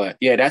smooth. But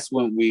yeah, that's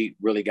when we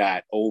really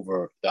got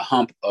over the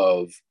hump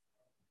of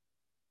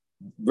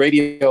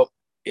radio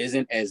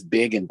isn't as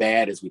big and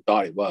bad as we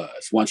thought it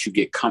was once you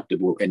get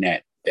comfortable in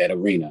that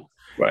arena.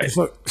 Right.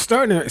 So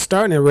starting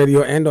in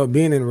radio and or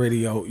being in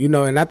radio,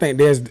 and I think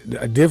there's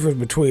a difference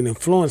between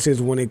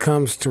influences when it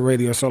comes to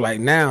radio. So like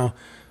now,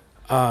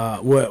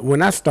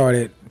 when I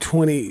started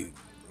probably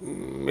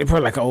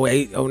like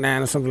 08,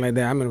 09 or something like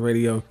that, I'm in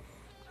radio.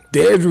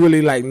 There's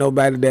really like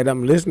nobody that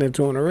I'm listening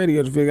to on the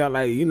radio to figure out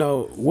like,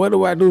 what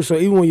do I do? So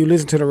even when you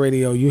listen to the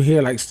radio, you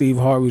hear like Steve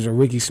Harvey's or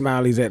Ricky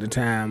Smiley's at the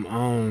time.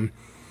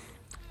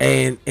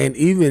 And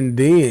even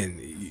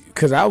then,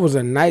 because I was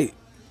a night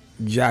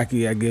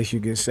jockey, I guess you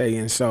can say,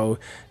 and so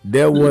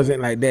there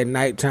wasn't like that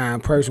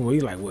nighttime person where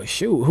you're like, well,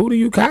 shoot, who do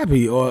you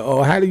copy,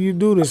 or how do you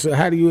do this, or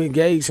how do you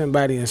engage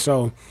somebody? And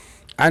so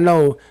I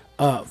know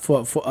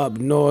for up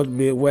north,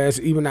 Midwest,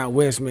 even out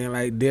west, man,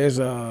 like there's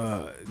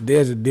a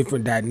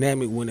different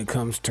dynamic when it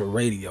comes to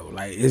radio.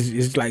 Like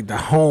it's like the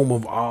home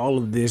of all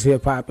of this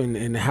hip hop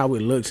and how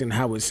it looks and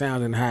how it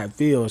sounds and how it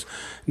feels.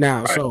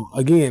 Now, so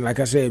again, like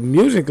I said,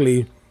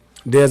 musically,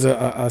 there's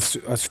a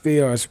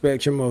sphere or a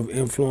spectrum of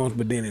influence,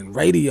 but then in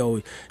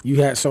radio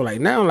you have, so like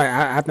now, like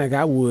I think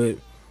I would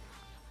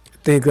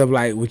think of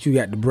like what you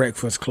got, the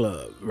Breakfast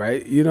Club,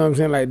 right? You know what I'm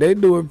saying? Like they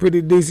do a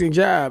pretty decent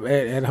job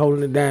at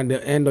holding it down.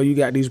 And though you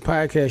got these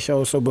podcast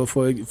shows, so but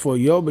for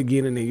your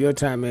beginning and your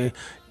time, man,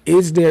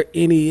 is there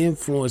any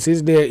influence?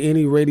 Is there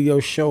any radio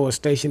show or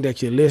station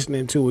that you're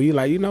listening to where you're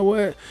like, you know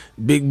what,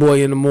 Big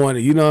Boy in the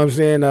Morning? You know what I'm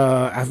saying?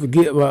 I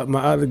forget what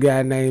my other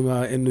guy named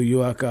in New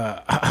York.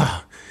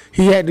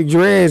 He had the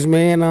dreads,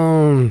 man.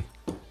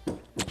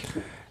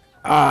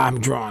 I'm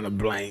drawing a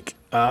blank.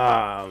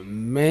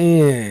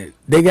 Man,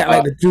 they got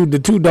like the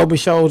two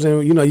dopest shows,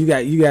 and you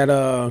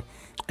got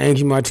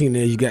Angie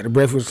Martinez, you got the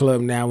Breakfast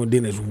Club now, and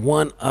then there's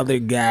one other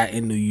guy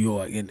in New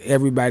York, and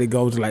everybody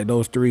goes to like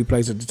those three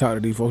places to talk to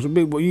these folks.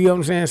 Big Boy, you know what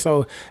I'm saying?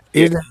 So,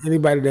 is there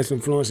anybody that's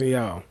influencing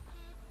y'all?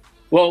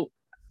 Well,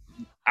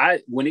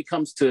 when it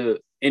comes to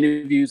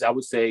interviews, I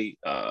would say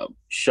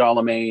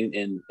Charlemagne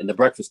and the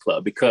Breakfast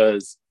Club,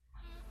 because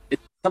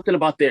it's something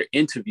about their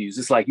interviews.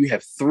 It's like you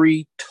have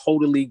three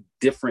totally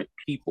different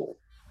people.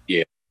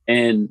 Yeah.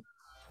 And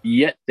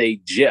yet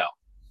they gel.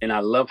 and I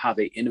love how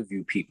they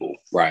interview people.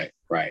 Right.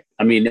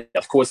 I mean,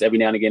 of course, every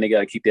now and again they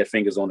got to keep their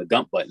fingers on the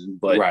dump button,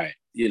 but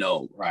you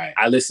know,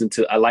 I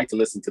like to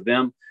listen to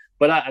them,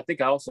 but I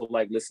think I also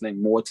like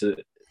listening more to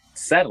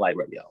satellite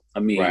radio. I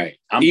mean,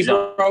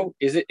 Ebro,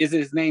 is it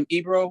his name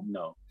Ebro?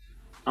 No,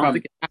 I don't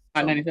think it's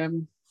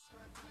 97.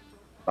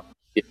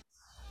 Yeah.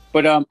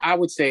 But I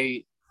would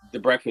say the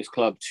Breakfast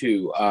Club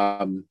too.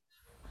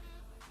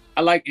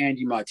 I like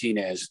Angie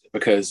Martinez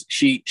because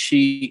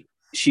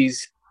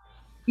she's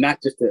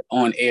not just an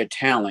on-air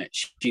talent.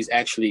 She's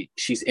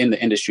in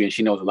the industry and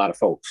she knows a lot of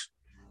folks.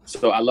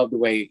 So I love the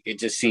way it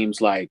just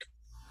seems like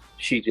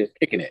she's just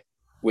kicking it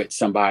with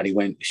somebody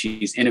when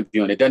she's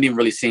interviewing. It doesn't even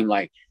really seem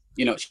like,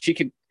 you know, she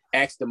can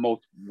ask the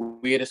most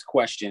weirdest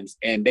questions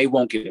and they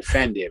won't get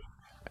offended.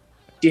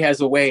 She has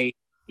a way,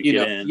 you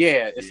know,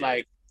 it's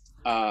like,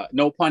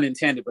 no pun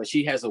intended, but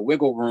she has a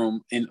wiggle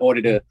room in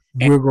order to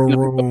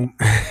room.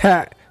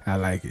 I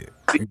like it.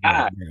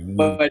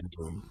 But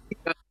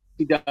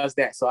he does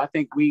that. So I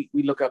think we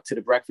look up to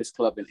the Breakfast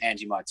Club and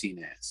Angie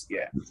Martinez.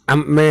 Yeah.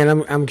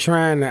 I'm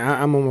trying to.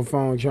 I'm on my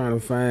phone trying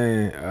to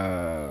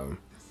find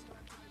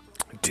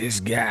this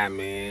guy,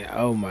 man.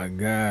 Oh my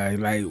god!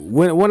 Like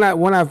when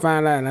I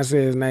find out and I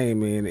say his name,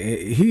 man,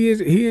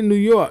 he in New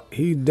York.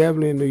 He's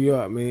definitely in New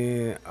York,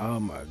 man. Oh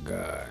my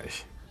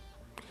gosh.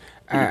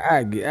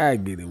 I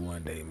get it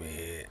one day,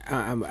 man.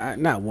 I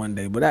not one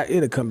day, but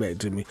it'll come back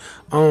to me.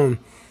 In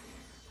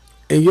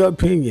your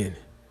opinion,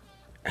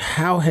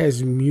 how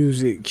has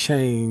music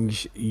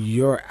changed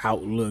your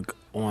outlook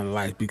on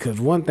life? Because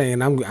one thing,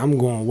 and I'm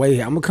going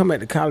way. I'm gonna come back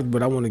to college,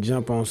 but I want to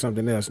jump on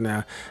something else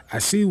now. I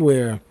see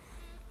where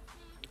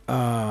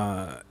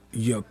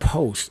your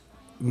posts,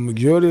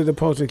 majority of the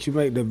posts that you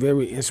make, they're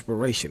very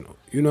inspirational.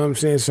 You know what I'm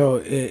saying? So,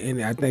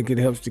 and I think it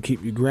helps to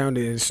keep you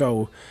grounded. And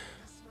so,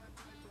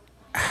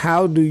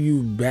 how do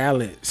you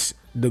balance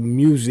the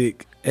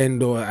music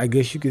and, or I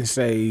guess you can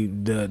say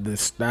the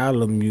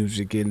style of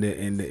music and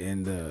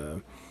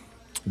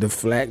the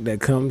flack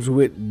that comes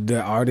with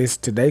the artists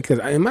today? Because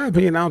in my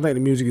opinion, I don't think the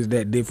music is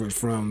that different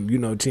from,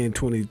 10,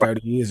 20,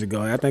 30 years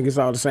ago. I think it's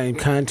all the same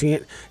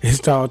content.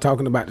 It's all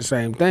talking about the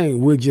same thing.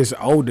 We're just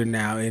older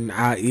now and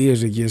our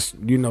ears are just, a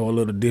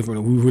little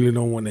different. We really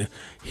don't want to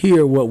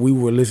hear what we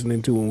were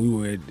listening to when we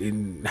were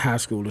in high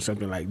school or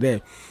something like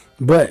that.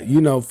 But,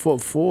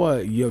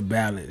 for your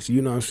balance,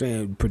 what I'm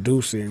saying,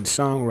 producing,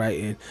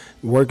 songwriting,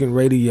 working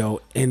radio,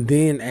 and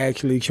then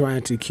actually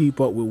trying to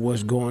keep up with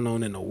what's going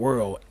on in the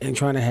world and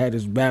trying to have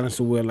this balance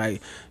of where,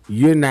 like,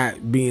 you're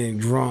not being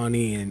drawn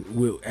in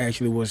with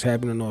actually what's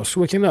happening or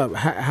switching up.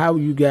 How are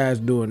you guys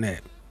doing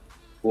that?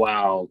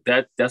 Wow,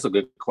 that's a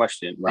good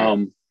question.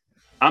 Right.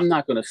 I'm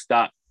not going to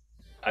stop.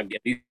 At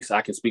least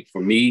I can speak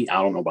for me.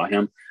 I don't know about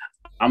him.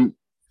 I'm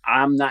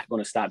not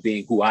going to stop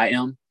being who I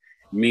am,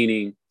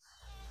 meaning,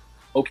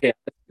 okay,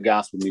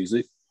 gospel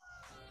music,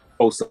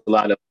 post a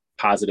lot of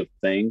positive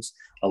things.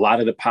 A lot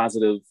of the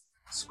positive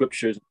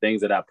scriptures and things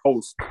that I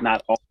post,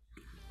 not all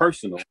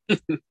personal.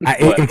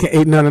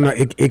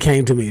 It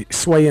came to me.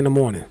 Sway in the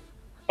morning.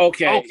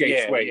 Okay,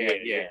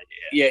 Sway,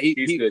 yeah. He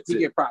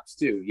get props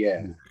too.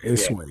 Yeah,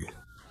 it's Sway.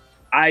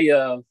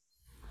 I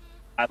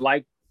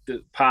like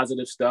the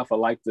positive stuff. I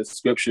like the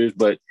scriptures,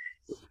 but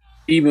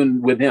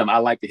even with him, I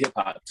like the hip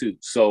hop too.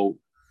 So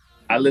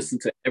I listen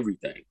to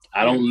everything.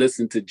 I don't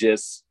listen to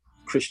just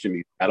Christian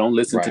music. I don't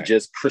listen to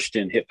just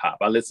Christian hip hop.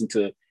 I listen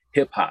to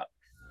hip hop,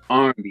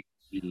 R&B,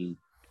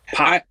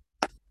 pop.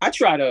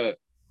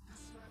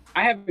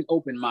 I have an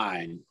open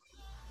mind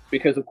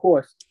because, of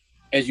course,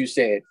 as you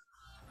said,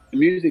 the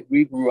music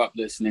we grew up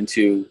listening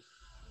to,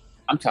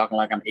 I'm talking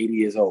like I'm 80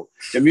 years old.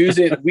 The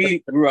music we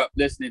grew up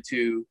listening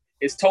to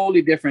is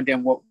totally different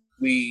than what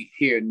we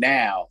hear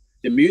now.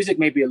 The music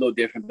may be a little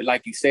different, but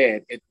like you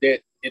said, they're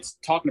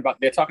talking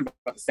about the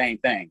same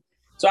thing.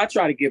 So I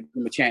try to give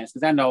them a chance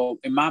because I know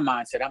in my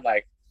mindset, I'm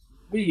like,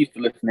 we used to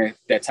listen to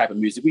that type of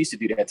music. We used to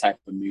do that type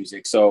of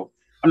music. So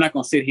I'm not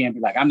going to sit here and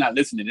be like, I'm not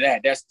listening to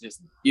that. That's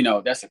just,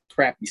 that's a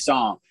crappy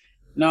song.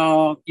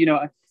 No,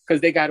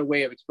 because they got a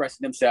way of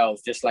expressing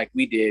themselves just like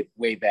we did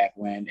way back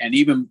when. And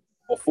even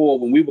before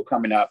when we were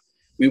coming up,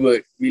 we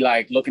would be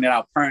like looking at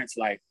our parents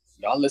like,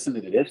 y'all listen to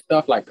this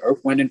stuff like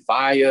Earth, Wind and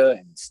Fire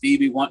and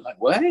Stevie Wonder,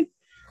 like what?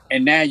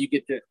 And now you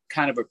get to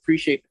kind of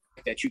appreciate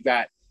that you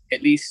got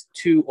at least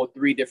 2 or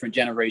 3 different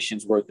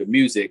generations worth of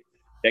music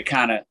that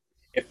kind of,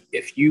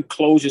 if you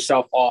close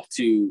yourself off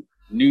to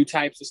new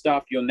types of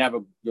stuff, you'll never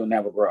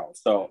grow.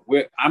 So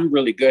I'm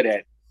really good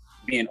at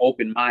being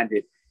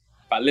open-minded.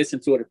 If I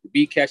listen to it, if the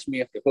beat catch me,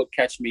 if the hook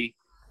catch me,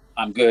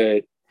 I'm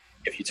good.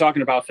 If you're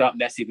talking about something,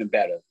 that's even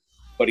better.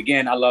 But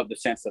again, I love the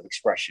sense of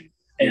expression.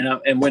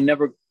 And we're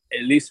never,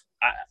 at least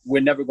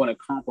we're never going to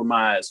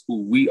compromise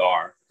who we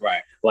are.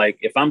 Right. Like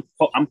if I'm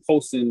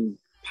posting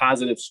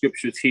positive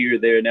scriptures here,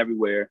 there, and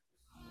everywhere,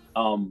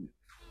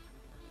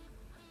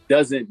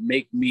 doesn't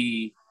make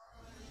me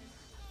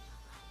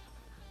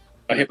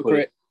a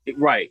hypocrite.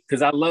 Right.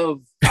 Because I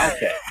love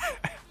Outkast.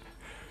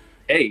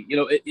 Hey,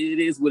 it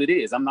is what it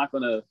is. I'm not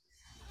going to,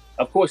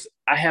 of course,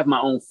 I have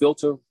my own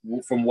filter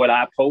from what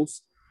I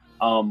post.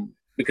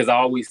 because I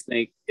always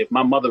think if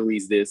my mother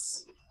reads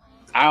this,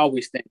 I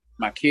always think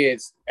my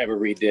kids ever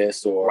read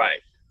this, or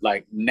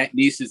like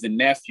nieces and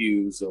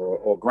nephews,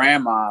 or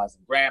grandmas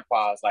and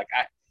grandpas. Like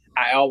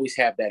I always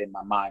have that in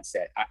my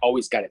mindset. I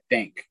always got to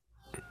think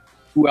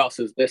who else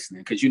is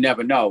listening, because you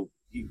never know.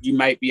 You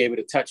might be able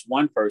to touch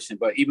one person,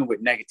 but even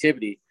with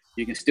negativity,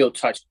 you can still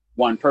touch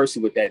one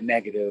person with that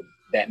negative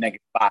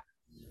vibe.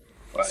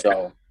 Right.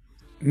 So,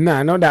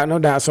 no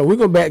doubt. So we're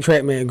gonna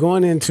backtrack, man.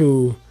 Going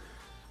into,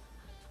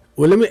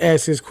 well, let me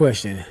ask this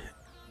question.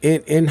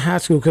 In high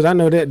school, because I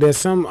know that there's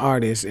some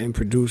artists and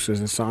producers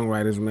and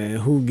songwriters, man,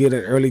 who get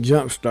an early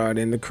jump start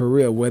in the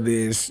career, whether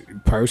it's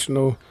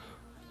personal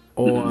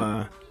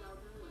or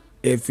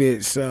if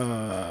it's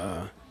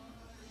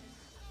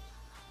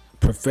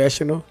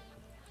professional.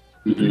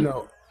 You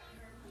know,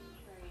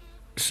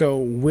 so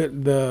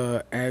with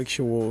the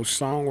actual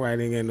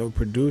songwriting and the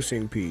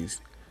producing piece,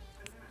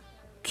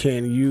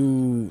 can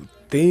you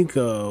think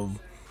of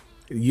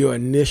your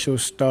initial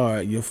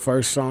start, your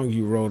first song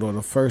you wrote, or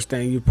the first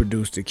thing you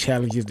produced, the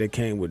challenges that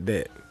came with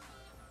that?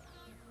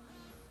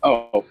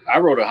 Oh, I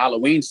wrote a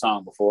Halloween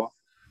song before.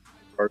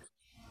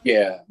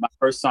 Yeah, my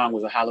first song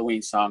was a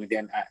Halloween song, and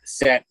then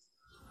I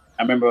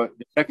remember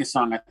the second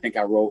song I think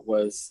I wrote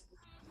was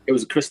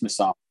a Christmas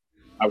song.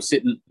 I was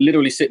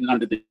literally sitting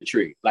under the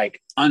tree,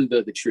 like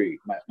under the tree.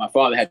 My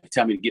father had to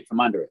tell me to get from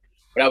under it,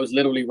 but I was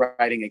literally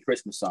writing a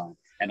Christmas song,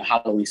 and the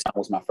Halloween song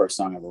was my first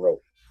song I ever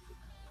wrote.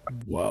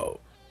 Whoa!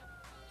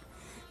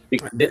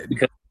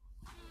 Because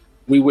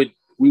we would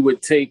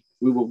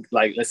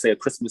like, let's say a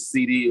Christmas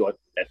CD, or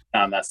at the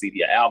time not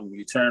CD, an album.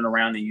 You turn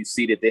around and you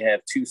see that they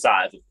have two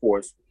sides, of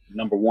course,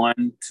 number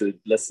 1 to,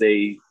 let's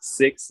say,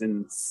 6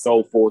 and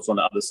so forth on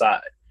the other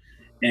side,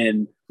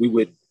 and we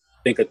would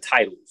think of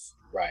titles,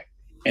 right?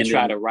 And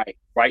try to write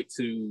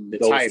to the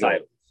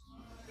titles.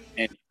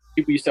 And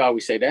people used to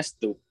always say that's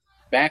the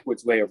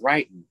backwards way of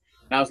writing.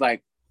 And I was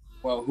like,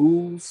 well,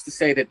 who's to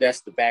say that that's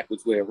the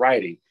backwards way of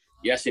writing?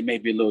 Yes, it may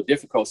be a little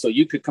difficult. So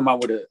you could come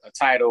up with a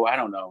title, I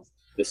don't know,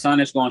 The Sun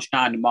Is Gonna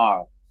Shine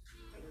Tomorrow.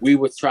 We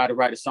would try to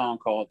write a song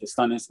called The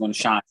Sun Is Gonna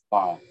Shine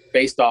Tomorrow,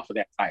 based off of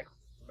that title.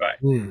 Right.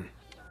 All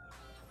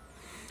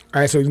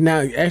right, so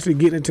now actually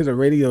getting into the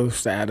radio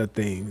side of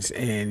things,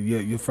 and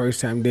your first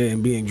time there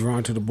and being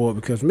drawn to the board,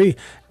 because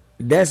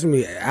that's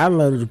me. I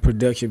love the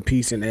production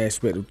piece and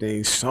aspect of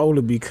things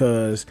solely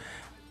because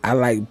I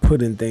like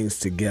putting things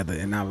together,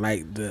 and I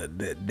like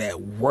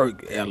that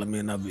work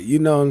element of it. You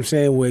know what I'm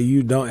saying? Where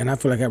you don't, and I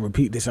feel like I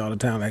repeat this all the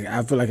time. Like,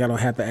 I feel like I don't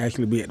have to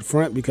actually be at the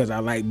front, because I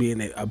like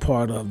being a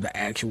part of the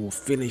actual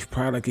finished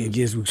product and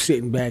just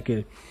sitting back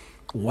and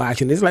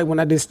watching. It's like when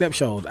I did step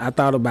shows, I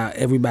thought about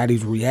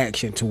everybody's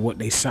reaction to what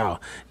they saw,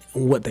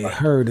 what they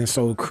heard, and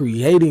so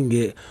creating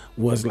it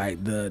was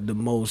like the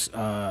most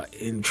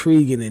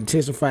intriguing,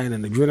 intensifying,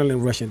 and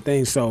adrenaline rushing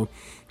thing. So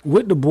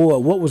with the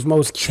board, what was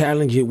most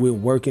challenging with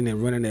working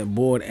and running that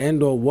board,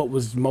 and or what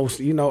was most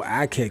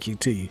eye-catching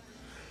to you?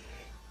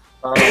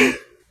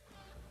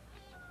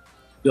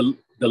 The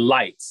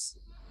lights,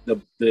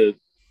 the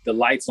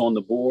lights on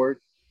the board,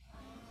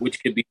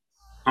 which could be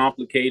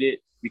complicated,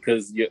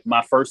 because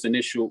my first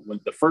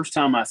the first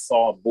time I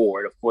saw a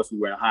board, of course we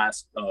were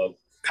in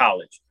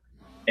college,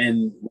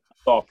 and when I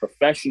saw a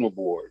professional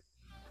board,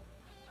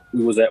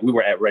 we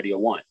were at Radio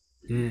One.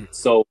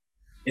 So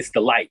it's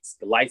the lights.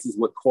 The lights is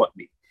what caught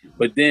me.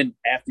 But then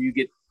after you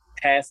get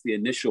past the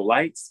initial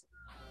lights,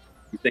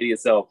 you say to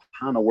yourself,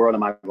 how in the world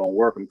am I going to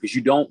work them? Because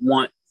you don't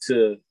want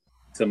to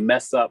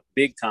mess up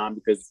big time,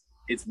 because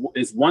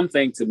it's one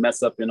thing to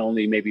mess up and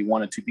only maybe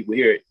 1 or 2 people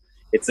hear it.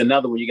 It's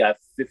another when you got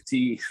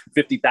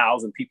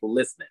 50,000 people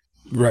listening.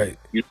 Right.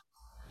 You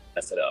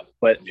mess it up.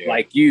 But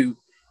like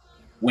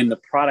when the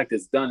product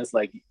is done, it's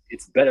like,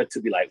 it's better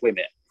to be like, wait a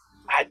minute,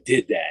 I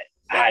did that.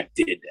 I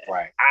did that.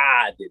 Right.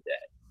 I did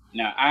that.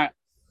 Now,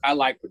 I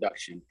like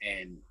production,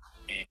 and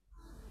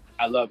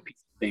I love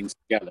piecing things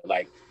together.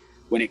 Like,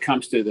 when it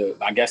comes to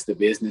the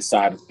business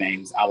side of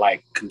things, I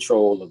like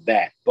control of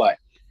that. But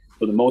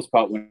for the most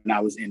part, when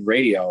I was in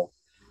radio,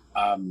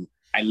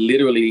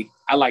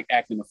 I like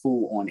acting a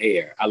fool on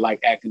air. I like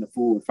acting a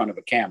fool in front of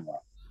a camera.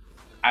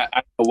 I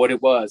don't know what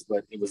it was,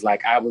 but it was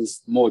like I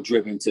was more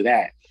driven to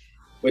that,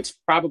 which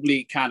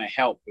probably kind of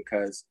helped,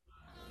 because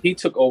he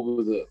took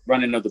over the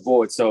running of the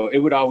board. So it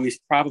would always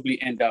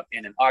probably end up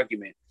in an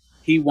argument.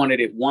 He wanted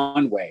it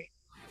one way,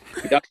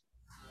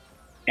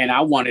 and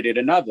I wanted it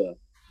another.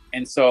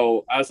 And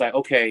so I was like,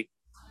 okay,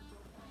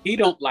 he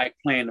don't like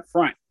playing the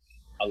front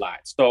a lot.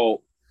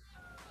 So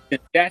if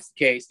that's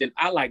the case, then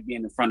I like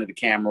being in front of the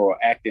camera or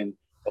acting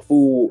a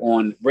fool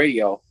on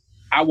radio.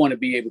 I want to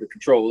be able to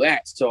control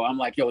that. So I'm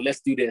like, yo, let's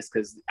do this,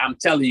 because I'm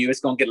telling you,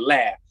 it's going to get a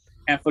laugh.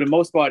 And for the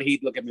most part,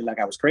 he'd look at me like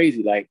I was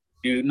crazy. Like,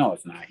 dude, no,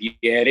 it's not. Yeah,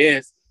 it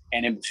is.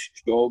 And then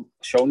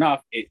sure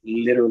enough, it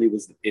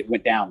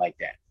went down like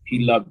that.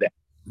 He loved that.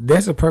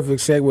 That's a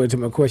perfect segue to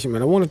my question,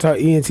 man. I want to talk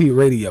ENT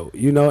radio,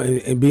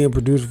 and being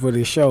producer for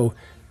this show.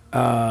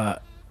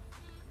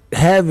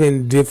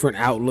 having different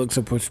outlooks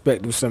or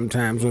perspectives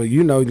sometimes, or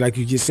like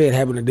you just said,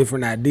 having a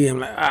different idea. I'm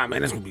like,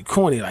 man, that's gonna be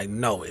corny. Like,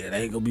 no, it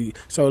ain't gonna be.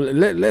 So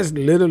let's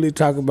literally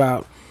talk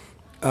about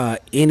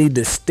any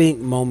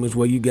distinct moments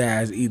where you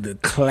guys either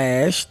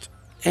clashed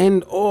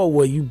and or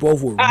where you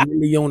both were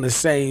really on the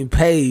same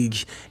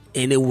page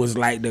and it was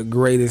like the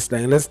greatest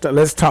thing.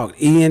 Let's talk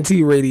ENT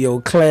radio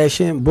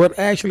clashing, but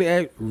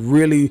actually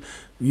really,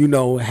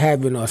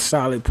 having a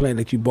solid plan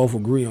that you both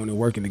agree on and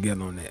working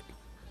together on that.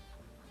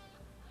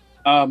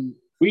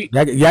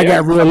 Y'all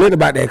got real lit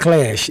about that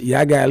clash.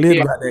 Y'all got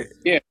lit about that.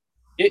 Yeah.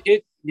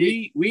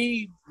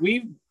 We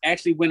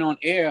actually went on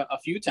air a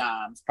few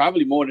times,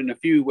 probably more than a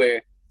few,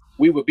 where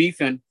we were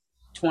beefing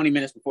 20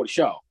 minutes before the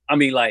show. I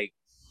mean, like,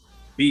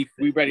 beef.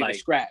 We ready to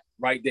scrap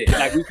right there.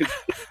 Like, we could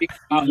be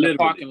out in the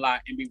parking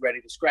lot and be ready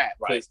to scrap.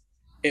 Right.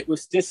 It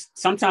was just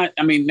sometimes.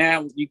 I mean,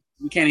 now we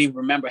can't even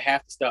remember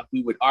half the stuff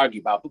we would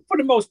argue about. But for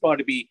the most part,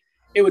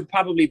 it would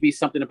probably be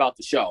something about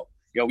the show.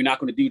 We're not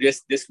going to do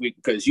this week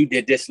because you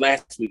did this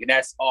last week, and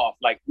that's off.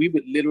 Like, we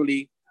would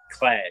literally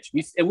clash.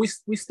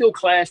 We still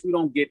clash. We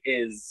don't get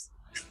as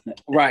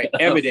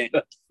evident.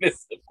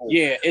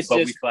 Yeah, it's but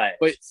just. We clash.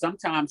 But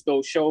sometimes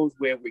those shows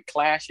where we're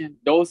clashing,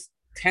 those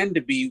tend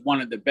to be one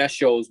of the best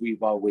shows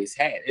we've always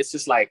had. It's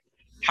just like,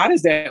 how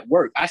does that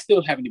work? I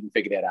still haven't even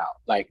figured that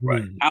out. Like,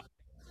 how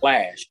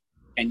clash,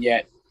 and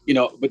yet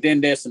But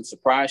then there's some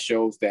surprise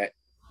shows that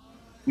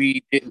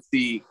we didn't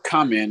see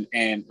coming,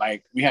 and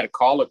like we had a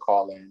caller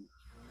call in.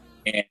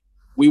 And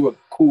we were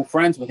cool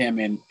friends with him,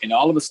 and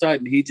all of a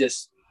sudden he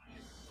just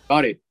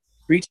started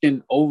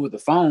preaching over the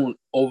phone,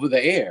 over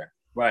the air.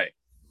 Right.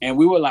 And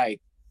we were like,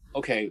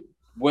 okay,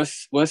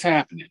 what's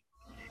happening?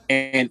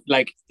 And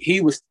like,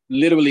 he was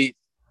literally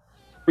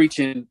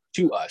preaching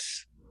to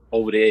us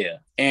over the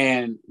air.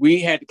 And we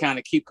had to kind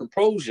of keep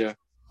composure.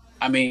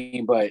 I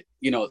mean, but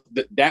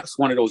that's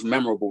one of those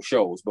memorable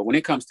shows. But when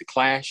it comes to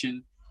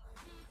clashing,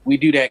 we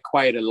do that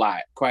quite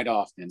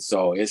often.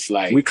 So it's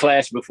like, we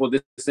clashed before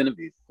this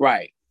interview.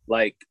 Right.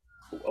 Like,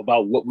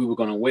 about what we were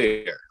going to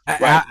wear.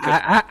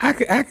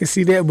 I can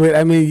see that, but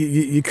I mean,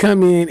 you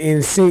come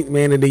in sync,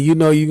 man, and then you're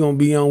going to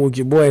be on with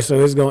your boy, so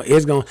it's going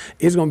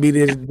to be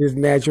this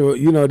natural,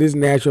 this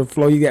natural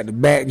flow. You got the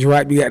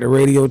backdrop, you got the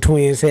Raydio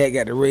Twins hat,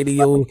 got the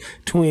Raydio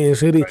Twins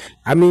hoodie. Right.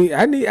 I mean,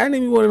 I need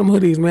me one of them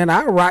hoodies, man.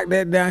 I rock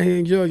that down here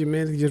in Georgia,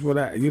 man. It's just what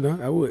I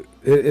would.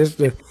 It's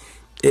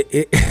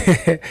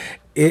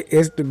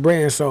the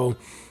brand. So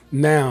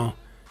now,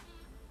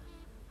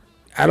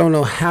 I don't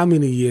know how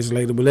many years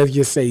later, but let's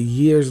just say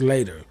years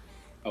later,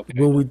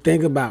 when we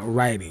think about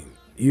writing,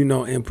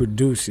 and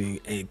producing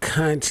and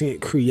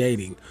content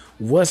creating,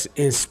 what's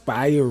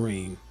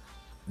inspiring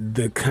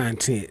the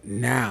content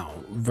now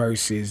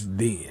versus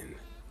then?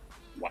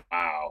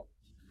 Wow.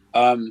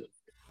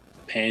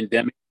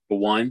 Pandemic for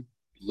one,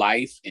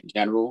 life in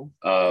general,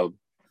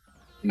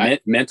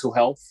 mental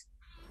health,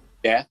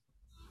 death.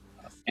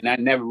 And I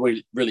never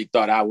really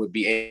thought I would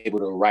be able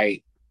to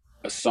write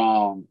a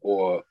song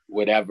or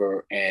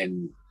whatever,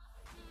 and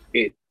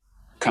it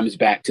comes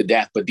back to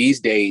death. But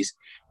these days,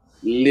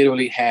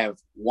 literally have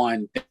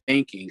one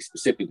thinking,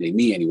 specifically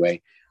me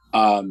anyway,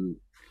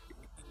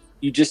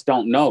 you just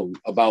don't know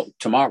about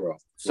tomorrow.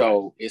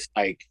 So it's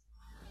like,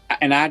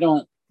 and I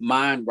don't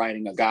mind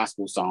writing a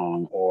gospel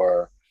song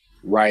or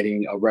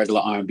writing a regular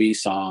R&B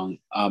song.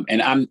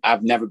 And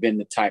I've never been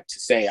the type to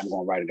say I'm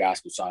going to write a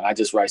gospel song. I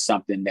just write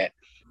something that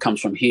comes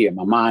from here,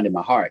 my mind and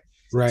my heart.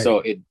 Right. So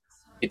it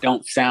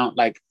don't sound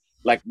like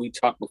we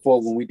talked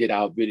before when we did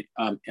our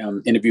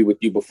interview with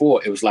you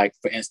before. It was like,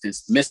 for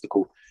instance,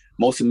 Mystical.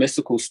 Most of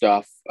Mystical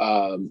stuff,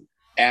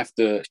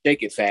 after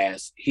Shake It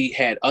Fast, he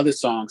had other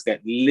songs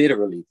that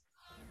literally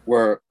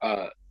were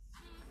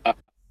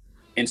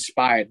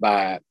inspired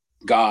by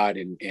God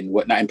and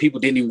whatnot. And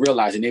people didn't even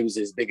realize, and it was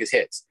his biggest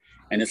hits.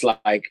 And it's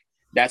like,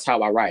 that's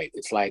how I write.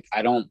 It's like,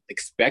 I don't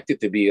expect it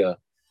to be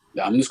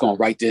I'm just going to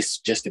write this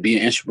just to be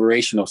an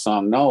inspirational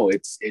song. No,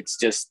 it's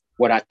just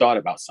what I thought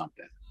about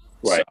something.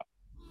 Right.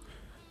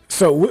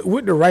 So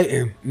with the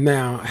writing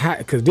now,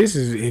 because this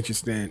is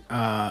interesting,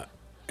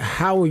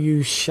 how are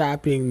you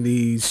shopping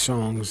these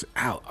songs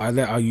out?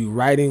 Are you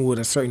writing with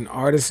a certain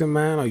artist in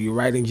mind? Are you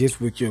writing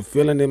just with your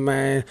feeling in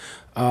mind?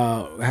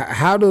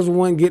 How does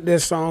one get that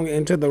song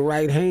into the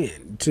right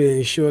hand to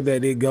ensure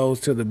that it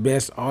goes to the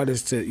best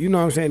artist to, you know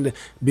what I'm saying?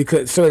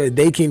 Because so that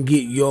they can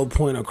get your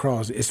point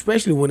across,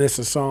 especially when it's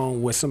a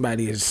song where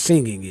somebody is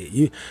singing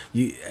it.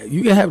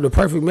 You can have the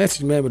perfect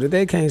message, man, but if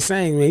they can't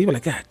sing, man, you're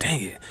like, God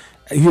dang it.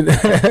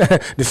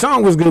 The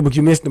song was good, but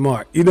you missed the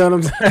mark. You know what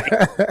I'm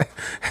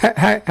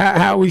saying?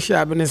 How are we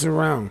shopping this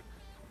around?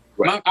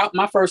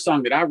 My first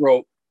song that I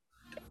wrote,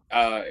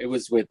 it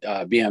was with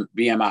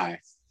BMI.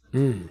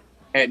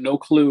 I had no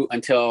clue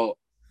until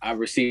I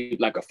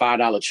received like a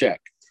 $5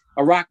 check.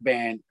 A rock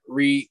band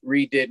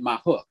redid my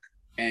hook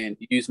and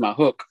used my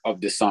hook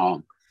of this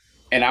song.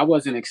 And I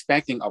wasn't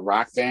expecting a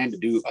rock band to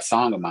do a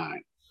song of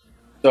mine.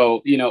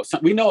 So,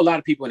 we know a lot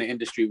of people in the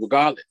industry,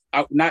 regardless,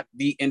 not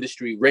the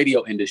industry,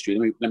 radio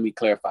industry. Let me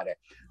clarify that.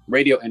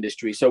 radio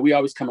industry. So we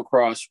always come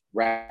across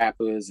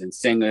rappers and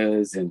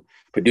singers and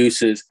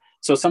producers.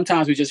 So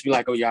sometimes we just be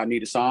like, oh, y'all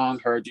need a song,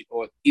 heard you,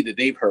 or either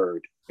they've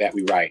heard that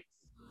we write.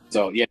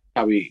 So yeah,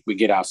 how we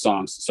get our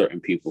songs to certain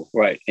people.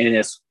 Right. And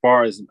as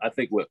far as I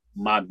think what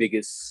my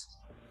biggest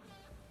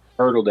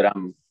hurdle that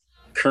I'm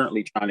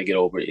currently trying to get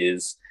over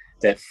is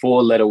that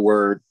 4-letter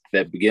word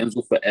that begins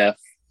with a F,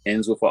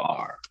 ends with a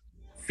R,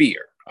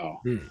 fear.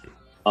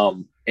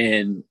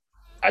 And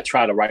I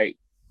try to write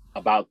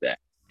about that.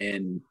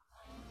 And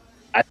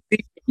I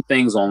see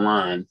things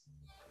online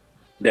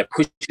that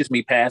pushes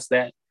me past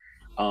that,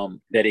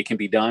 that it can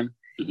be done.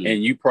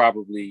 And you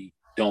probably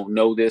don't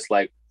know this.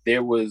 Like,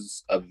 there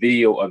was a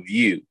video of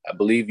you. I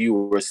believe you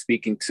were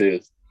speaking to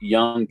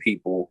young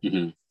people,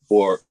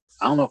 or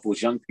I don't know if it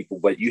was young people,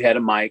 but you had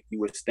a mic, you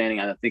were standing,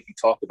 and I think you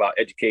talked about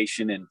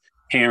education and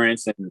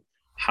parents and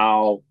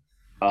how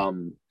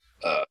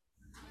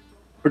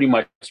pretty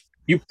much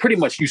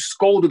you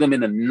scolded them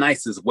in the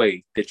nicest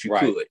way that you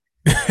could.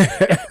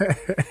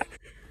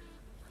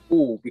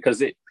 Cool,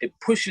 because it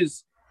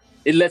pushes,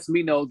 it lets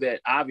me know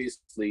that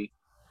obviously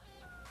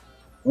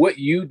what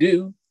you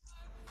do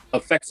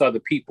affects other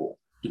people.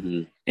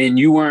 And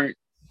you weren't,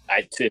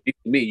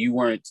 you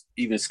weren't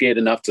even scared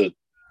enough to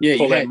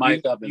pull that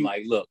mic up and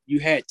like, look. You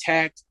had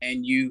tact,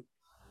 and you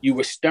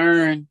were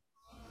stern,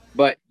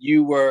 but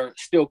you were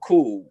still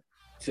cool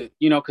to,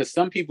 because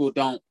some people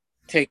don't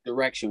take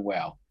direction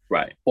well.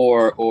 Right.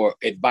 Or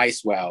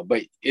advice well,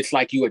 but it's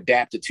like you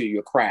adapted to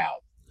your crowd.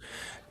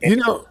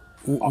 And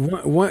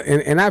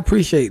I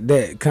appreciate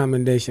that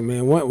commendation,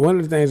 man. One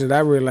of the things that I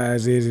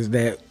realize is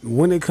that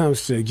when it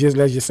comes to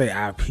let's just say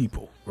our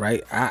people,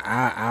 right?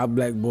 Our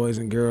black boys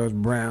and girls,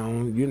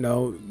 brown,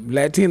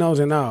 Latinos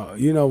and all,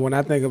 when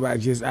I think about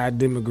just our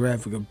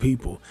demographic of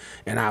people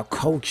and our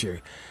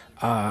culture,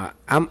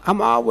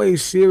 I'm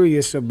always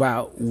serious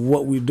about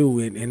what we do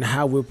and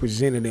how we're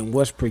presented and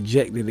what's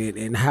projected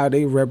and how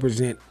they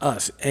represent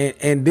us,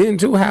 and then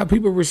too how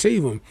people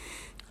receive them.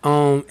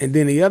 And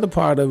then the other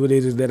part of it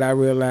is that I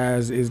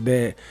realize is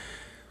that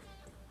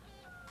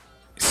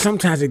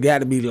sometimes it got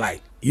to be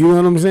light. You know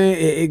what I'm saying?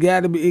 It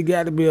got to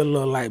be a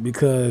little light,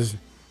 because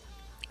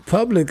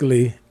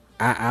publicly,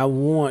 I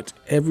want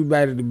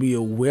everybody to be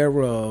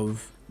aware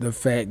of the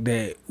fact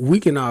that we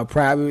can all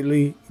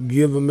privately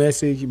give a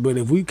message, but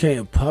if we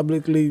can't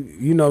publicly,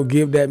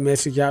 give that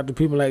message out to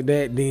people like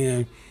that,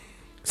 then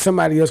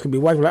somebody else could be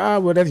watching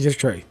like, well, that's just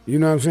Trey. You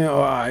know what I'm saying?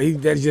 Or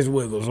that's just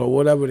Wiggles, or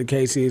whatever the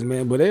case is,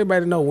 man. But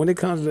everybody know when it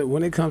comes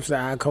to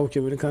our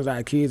culture, when it comes to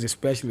our kids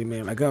especially,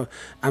 man, like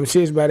I'm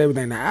serious about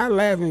everything. Now, I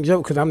laugh and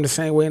joke because I'm the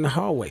same way in the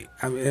hallway.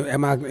 In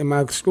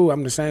my school,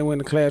 I'm the same way in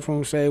the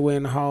classroom, same way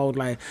in the hall.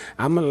 Like,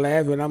 I'm going to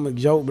laugh and I'm going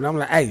to joke, but I'm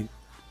like, hey,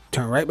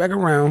 turn right back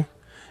around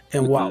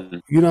and walk.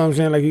 You know what I'm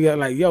saying? Like, you got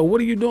like, yo, what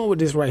are you doing with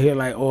this right here?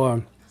 Like,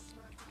 or...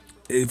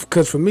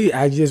 Because for me,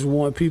 I just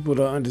want people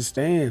to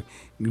understand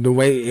the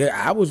way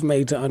I was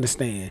made to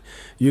understand.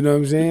 You know what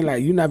I'm saying?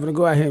 Like, you're not going to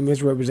go out here and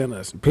misrepresent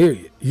us,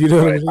 period. You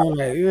know what I'm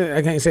saying? Like,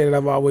 I can't say that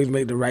I've always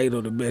made the right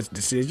or the best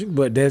decision,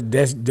 but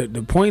that's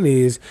the point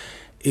is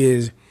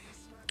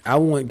I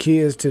want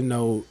kids to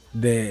know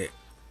that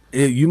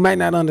you might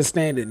not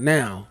understand it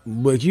now,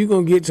 but you're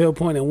going to get to a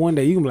point and one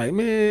day you can be like,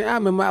 man, I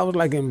remember I was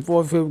like in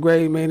 4th, 5th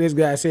grade, man, this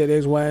guy said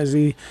X, Y, and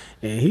Z,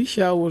 and he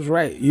sure was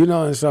right,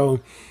 and so...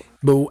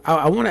 But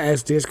I want to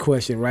ask this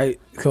question, right?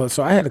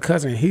 So I had a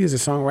cousin. He is a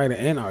songwriter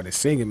and artist,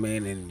 singing,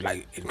 man, and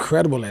like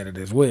incredible at it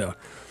as well.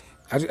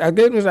 I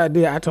gave him this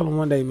idea. I told him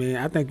one day, man,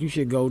 I think you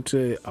should go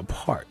to a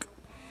park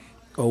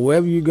or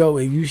wherever you go,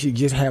 and you should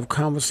just have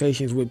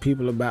conversations with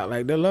people about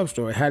like their love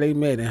story, how they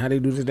met, and how they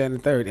do this, that, and the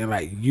third. And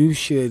like you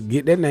should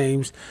get their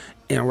names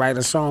and write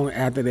a song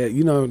after that.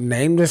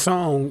 Name the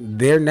song,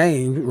 their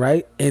name,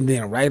 right, and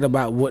then write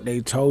about what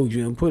they told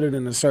you and put it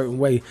in a certain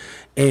way.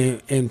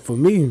 And for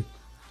me,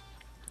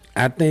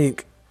 I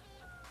think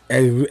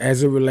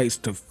as it relates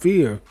to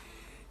fear,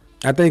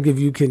 I think if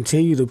you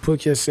continue to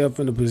put yourself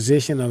in a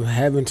position of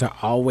having to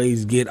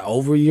always get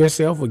over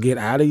yourself or get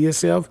out of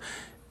yourself,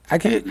 I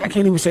can't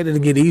even say that to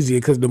get easier,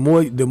 because the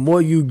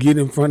more you get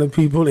in front of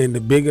people and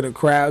the bigger the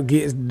crowd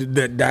gets,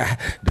 yeah,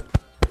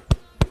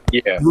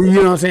 you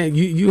know what I'm saying?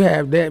 You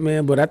have that,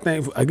 man. But I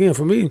think again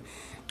for me,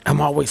 I'm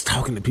always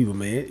talking to people,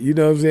 man. You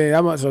know what I'm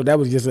saying? So that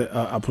was just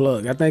a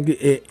plug. I think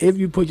if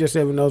you put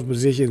yourself in those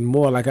positions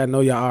more, like I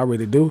know y'all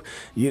already do,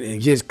 and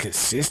just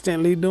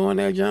consistently doing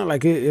that, John,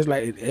 like it's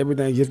like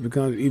everything just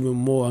becomes even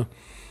more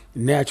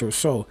natural.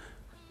 So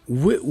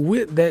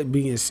with that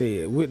being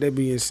said,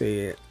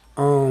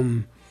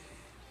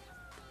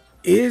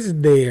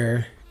 is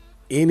there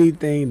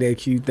anything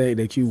that you think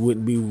that you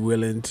wouldn't be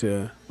willing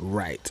to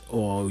write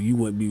or you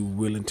wouldn't be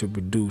willing to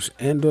produce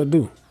and or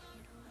do?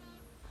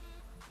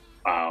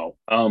 Wow.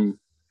 I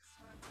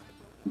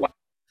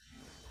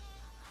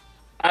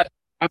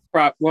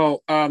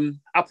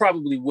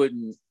probably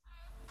wouldn't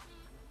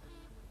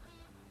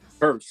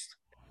curse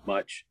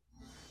much,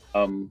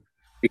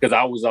 because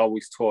I was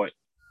always taught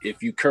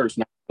if you curse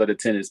 9 out of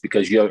 10 is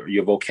because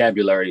your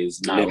vocabulary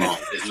is not long.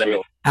 It's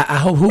limited. I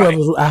hope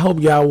I hope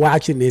y'all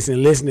watching this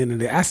and listening to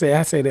this.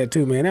 I say that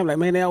too, man. I'm like,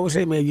 man, they always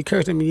say, man, you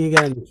curse them, you ain't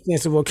got an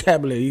extensive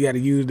vocabulary. You got to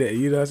use that.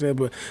 You know what I'm saying?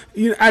 But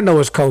I know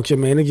it's culture,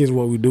 man. It's just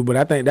what we do. But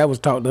I think that was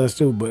taught to us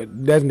too.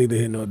 But that's neither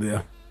here nor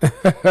there.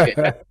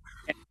 Yeah,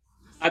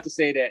 not to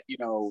say that,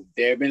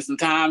 there have been some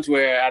times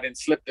where I didn't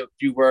slip a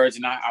few words,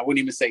 and I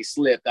wouldn't even say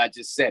slipped. I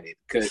just said it,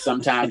 because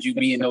sometimes you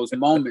be in those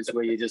moments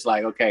where you're just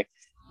like, okay,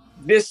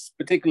 this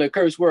particular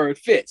curse word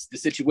fits the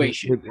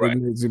situation. It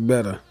makes it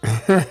better.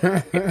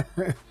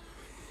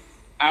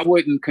 I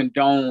wouldn't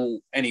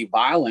condone any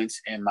violence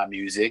in my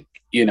music,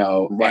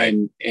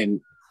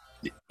 and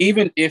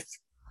even if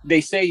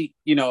they say,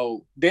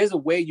 there's a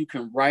way you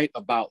can write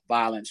about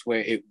violence where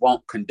it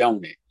won't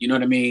condone it. You know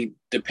what I mean?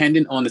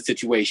 Depending on the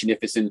situation, if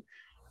it's in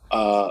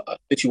a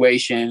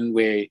situation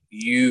where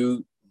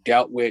you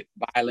dealt with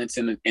violence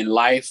in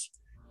life,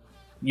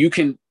 you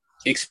can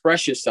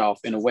express yourself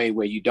in a way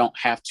where you don't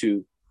have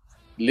to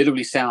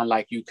literally sound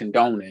like you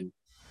condoning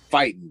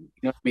fighting.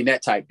 You know what I mean?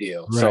 That type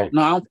deal. Right. So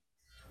no, I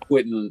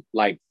wouldn't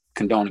like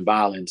condoning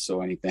violence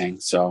or anything.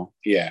 So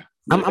yeah.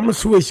 I'm gonna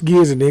switch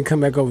gears and then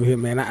come back over here,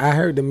 man. I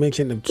heard the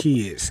mention of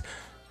kids.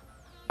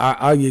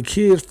 Are your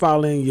kids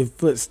following your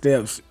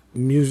footsteps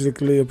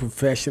musically or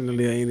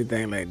professionally or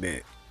anything like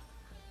that?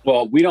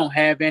 Well, we don't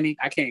have any.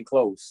 I came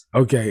close.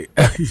 Okay.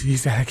 You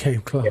said I came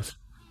close.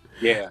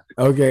 Yeah.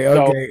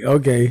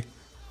 Okay.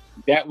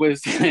 That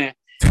was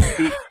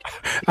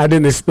I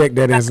didn't expect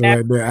that answer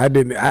right there. I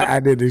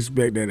didn't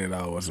expect that at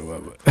all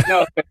whatsoever.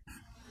 No,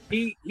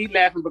 he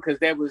laughing because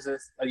that was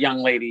a young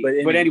lady.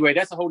 But anyway,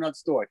 that's a whole nother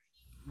story.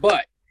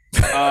 But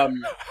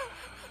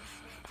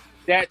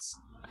that's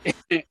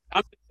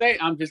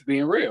I'm just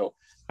being real.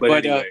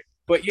 But anyway.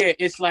 But yeah,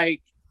 it's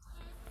like,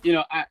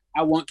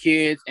 I want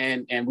kids,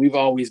 and we've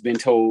always been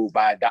told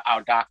by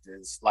our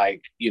doctors,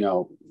 like,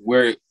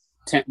 we're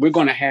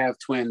going to have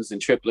twins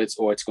and triplets,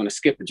 or it's going to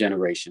skip a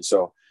generation.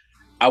 So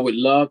I would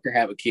love to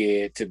have a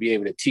kid to be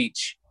able to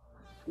teach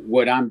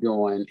what I'm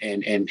doing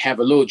and have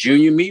a little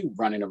junior me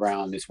running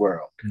around this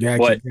world.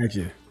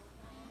 Gotcha.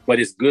 But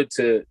it's good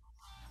to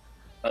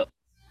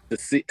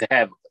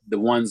have the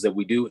ones that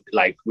we do,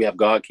 like we have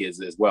God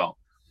kids as well,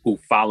 who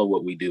follow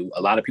what we do.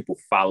 A lot of people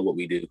follow what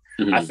we do.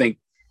 Mm-hmm. I think,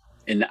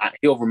 and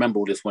he'll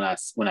remember this when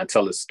I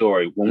tell this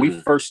story. When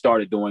we first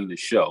started doing the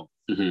show,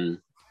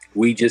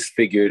 we just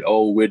figured,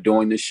 we're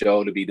doing the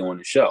show to be doing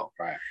the show.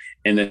 Right.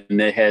 And then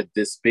they had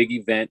this big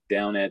event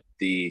down at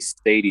the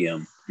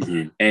stadium,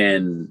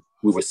 and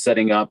we were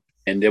setting up,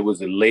 and there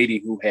was a lady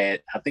who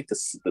had, I think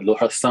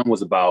her son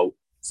was about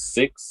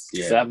 6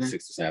 or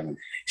 7.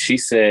 She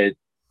said,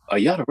 "Are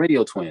y'all the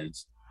Raydio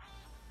Twins?"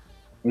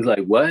 I was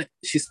like, "What?"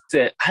 She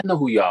said, "I know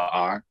who y'all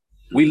are.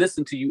 We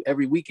listen to you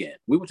every weekend."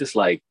 We were just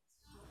like,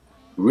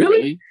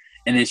 "Really?"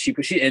 And then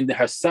she and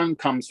her son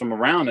comes from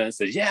around her and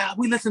says, "Yeah,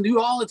 we listen to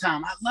you all the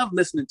time. I love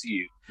listening to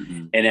you."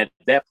 And at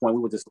that point,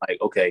 we were just like,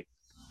 okay,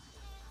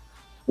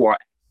 we're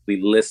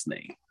actually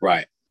listening,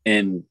 right?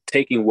 And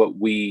taking what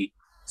we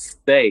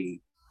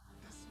say,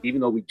 even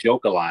though we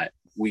joke a lot,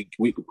 we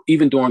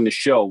even during the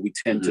show, we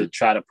tend to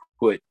try to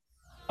put,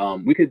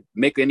 we could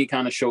make any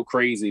kind of show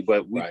crazy,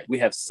 but we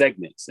have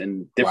segments,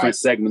 and different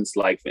segments.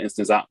 Like, for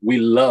instance, we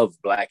love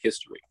Black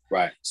history.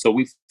 Right. So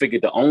we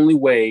figured the only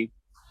way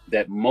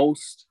that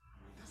most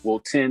will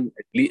tend,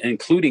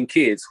 including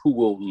kids who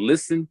will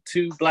listen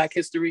to Black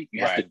history, you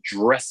have to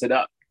dress it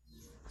up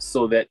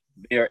so that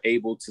they're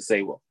able to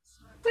say, well,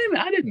 wait a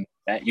minute, I didn't know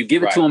that. You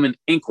give it to them in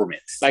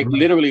increments. Like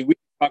literally, we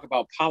talk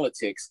about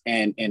politics,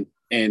 and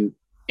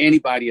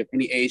anybody of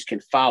any age can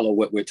follow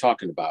what we're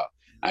talking about.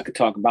 I could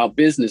talk about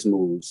business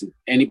moves.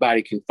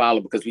 Anybody can follow,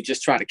 because we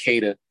just try to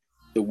cater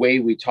the way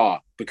we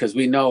talk, because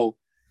we know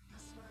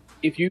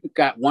if you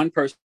got one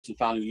person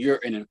following,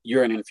 you're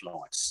an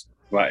influence.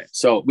 Right.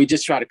 So we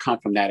just try to come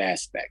from that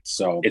aspect.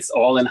 So it's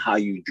all in how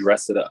you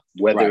dress it up,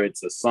 whether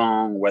it's a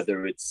song,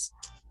 whether it's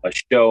a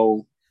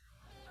show.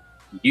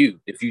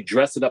 If you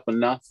dress it up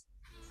enough,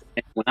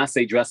 and when I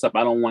say dress up,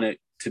 I don't want it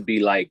to be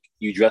like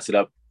you dress it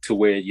up to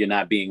where you're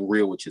not being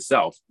real with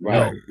yourself.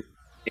 Right.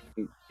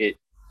 It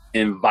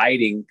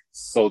inviting,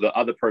 so the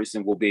other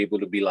person will be able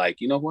to be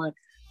like, you know what?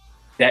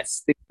 That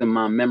sticks in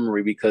my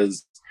memory,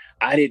 because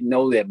I didn't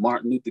know that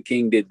Martin Luther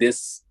King did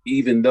this,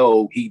 even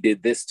though he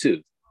did this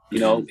too.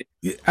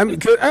 I mean,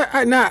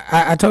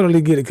 I totally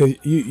get it, because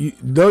you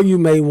though you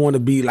may want to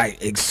be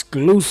like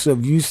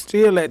exclusive, you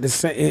still at the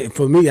same.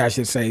 For me, I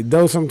should say,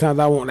 though sometimes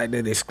I want like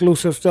that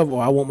exclusive stuff,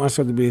 or I want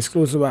myself to be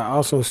exclusive, I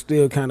also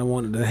still kind of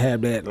wanted to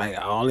have that like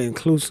all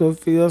inclusive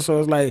feel. So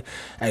it's like,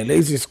 hey,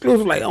 it's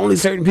exclusive, like only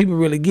certain people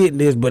really getting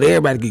this, but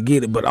everybody could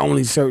get it, but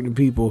only certain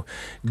people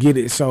get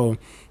it. So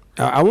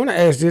I want to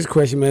ask this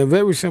question, man.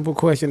 Very simple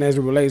question as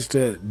it relates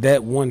to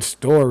that one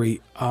story.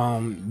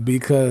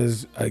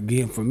 Because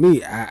again, for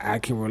me, I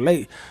can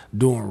relate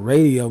doing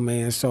radio,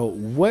 man. So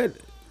what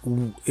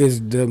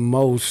is the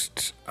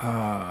most,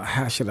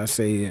 how should I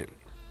say it?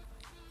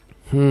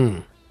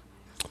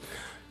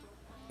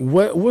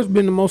 What's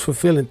been the most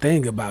fulfilling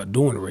thing about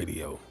doing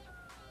radio?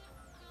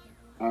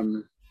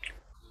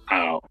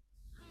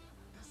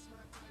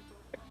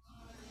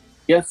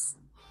 Yes.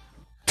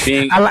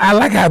 I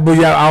like how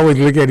y'all always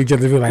look at each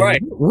other and be like,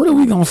 right. What are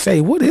we gonna say?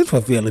 What is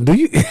fulfilling? Do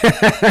you?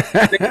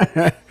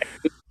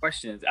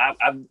 Questions. I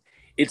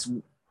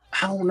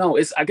don't know.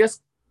 It's, I guess,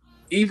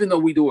 even though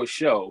we do a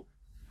show,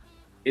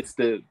 it's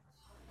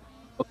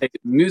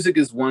music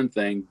is one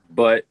thing,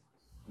 but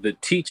the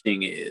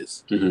teaching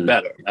is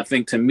better. I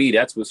think to me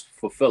that's what's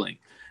fulfilling,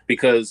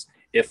 because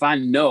if I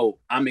know,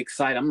 I'm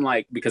excited. I'm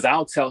like, because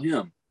I'll tell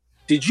him,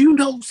 did you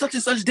know such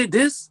and such did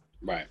this?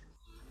 Right.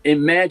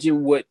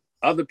 Imagine what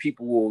other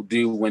people will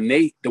do when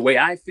the way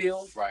I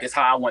feel is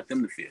how I want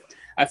them to feel.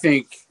 I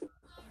think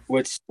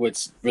what's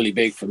really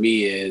big for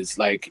me is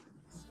like,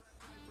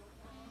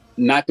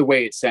 not the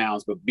way it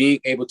sounds, but being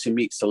able to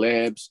meet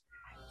celebs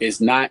is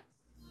not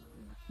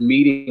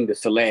meeting the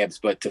celebs,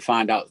 but to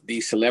find out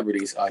these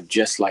celebrities are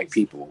just like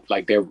people,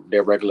 like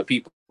they're regular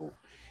people.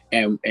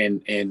 And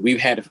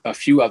we've had a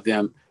few of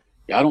them.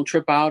 Y'all don't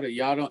trip out, or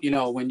y'all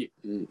don't, when you,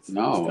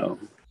 no.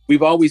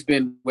 We've always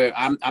been where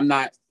I'm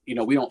not,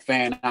 we don't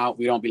fan out.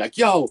 We don't be like,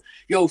 yo,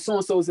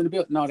 so-and-so's in the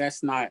building. No,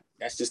 that's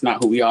just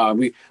not who we are.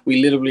 We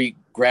literally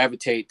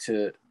gravitate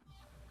to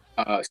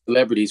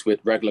celebrities with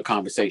regular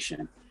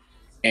conversation.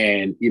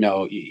 And,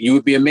 you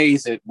would be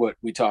amazed at what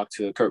we talked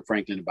to Kirk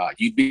Franklin about.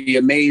 You'd be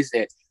amazed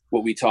at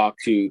what we talked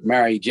to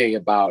Mary J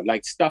about,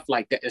 like stuff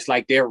like that. It's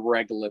like they're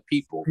regular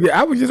people. Yeah,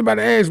 I was just about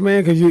to ask,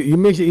 man, because you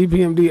mentioned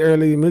EPMD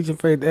earlier, you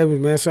mentioned Faith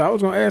Evans, man. So I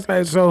was going to ask,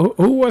 like, so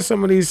who was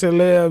some of these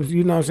celebs,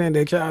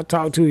 that y'all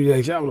talked to,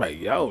 that y'all was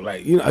like, yo,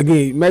 like,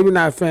 again, maybe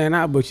not fan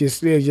out, but you're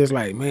still just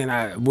like, man,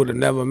 I would have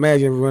never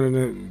imagined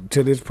running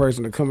to this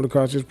person, to coming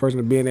across this person,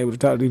 to being able to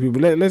talk to these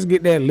people. Let's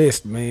get that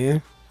list,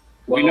 man.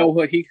 We know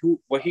what he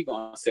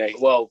gonna say.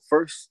 Well,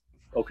 first,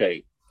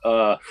 okay.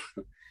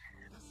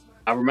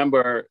 I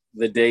remember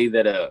the day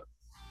that a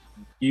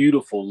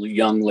beautiful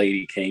young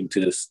lady came to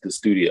the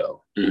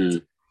studio,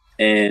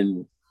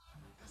 and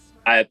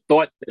I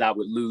thought that I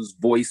would lose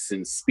voice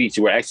and speech.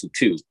 There were actually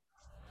two.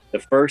 The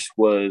first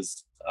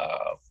was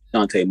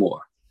Dante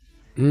Moore.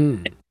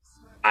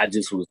 I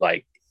just was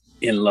like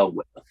in love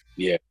with her.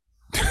 Yeah.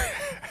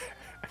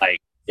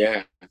 Like,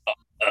 yeah.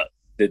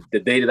 The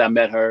day that I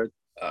met her,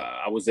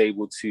 I was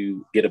able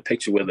to get a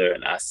picture with her,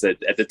 and I said,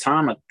 at the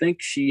time, I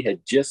think she had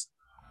just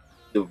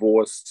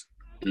divorced.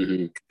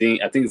 I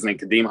think his name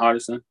Kadeem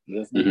Hardison.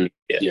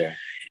 Yeah.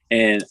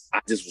 And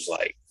I just was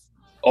like,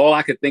 all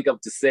I could think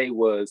of to say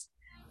was,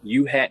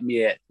 you had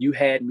me at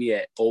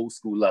old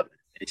school loving.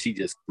 And she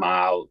just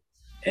smiled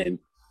and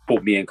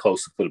pulled me in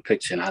closer for the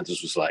picture, and I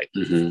just was like,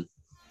 and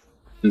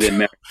then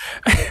Mary.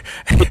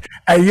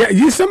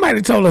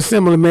 Somebody told a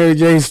similar Mary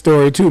J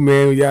story too,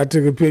 man. When y'all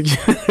took a picture.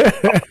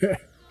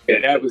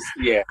 That was,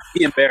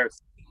 he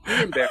embarrassed.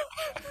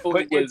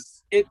 But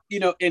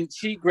and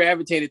she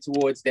gravitated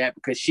towards that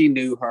because she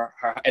knew her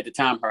at the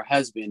time, her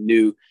husband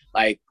knew,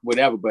 like,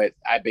 whatever. But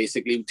I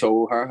basically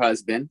told her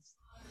husband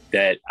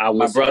that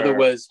my brother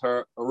was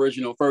her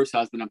original first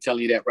husband. I'm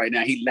telling you that right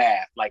now. He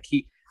laughed. Like,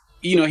 he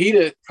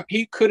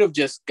could have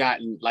just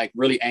gotten like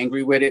really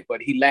angry with it,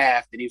 but he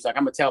laughed and he was like,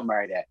 I'm gonna tell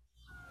Mary that.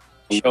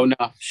 Sure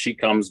enough, she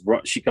comes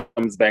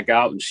back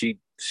out, and she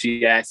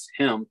asked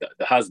him,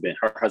 the husband,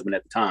 her husband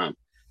at the time.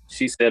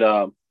 She said,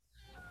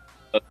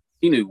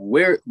 he knew,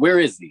 where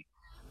is he?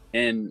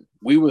 And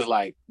we was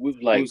like,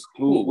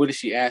 who? What did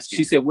she ask?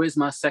 She said, where's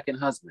my second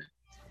husband?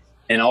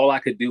 And all I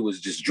could do was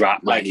just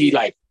drop my head. He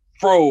like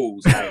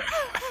froze. Like,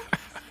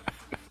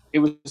 it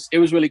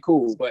was really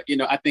cool. But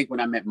I think when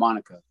I met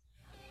Monica,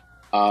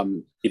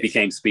 it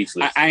became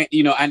speechless. I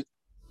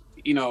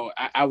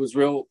was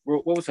real.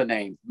 What was her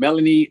name?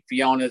 Melanie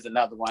Fiona is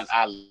another one.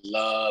 I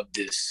love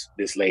this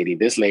lady.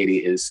 This lady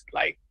is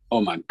like, oh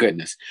my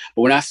goodness.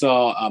 But when I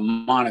saw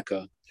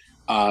Monica,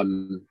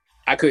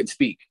 I couldn't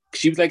speak.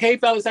 She was like, hey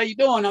fellas, how you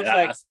doing?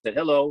 I said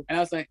hello. And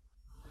I was like,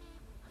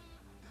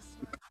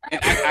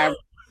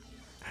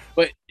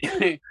 but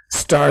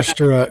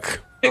starstruck.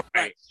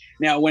 Right.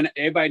 Now, when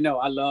everybody know,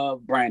 I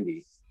love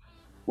Brandy.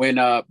 When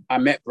I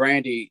met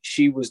Brandy,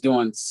 she was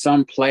doing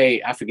some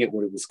play. I forget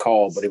what it was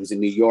called, but it was in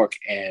New York.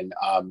 And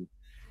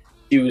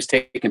she was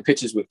taking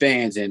pictures with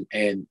fans.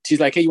 And she's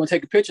like, hey, you want to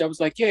take a picture? I was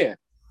like, yeah.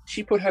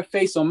 She put her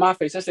face on my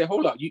face. I said,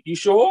 hold up, you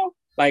sure?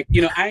 Like,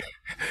 I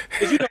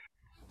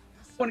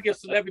want to give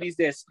celebrities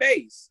their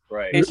space.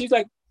 Right. And she's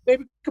like,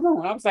 baby, come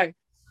on. I was like,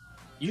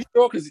 you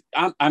sure? Because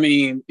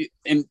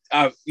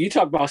you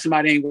talk about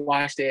somebody ain't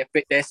washed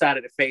their side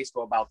of the face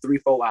for about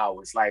 3-4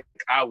 hours. Like,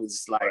 I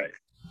was like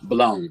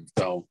blown.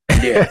 So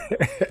yeah.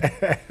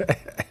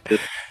 All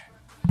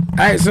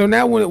right. So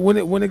now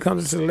when it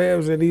comes to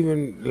celebs, and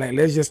even like,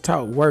 let's just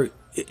talk work.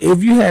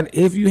 If you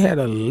had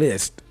a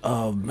list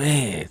of,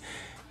 man,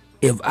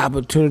 if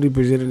opportunity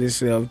presented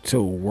itself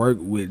to work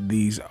with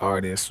these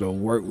artists or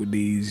work with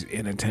these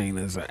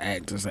entertainers or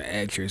actors or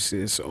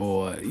actresses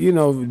or,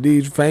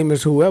 these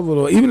famous whoever,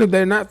 or even if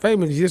they're not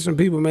famous, just some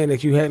people, man,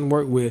 that you hadn't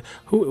worked with,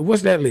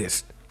 what's that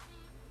list?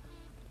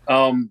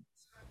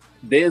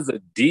 There's a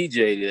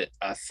DJ that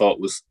I thought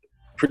was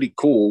pretty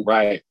cool.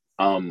 Right.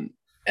 And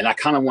I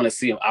kind of want to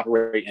see him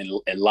operate in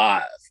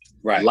live.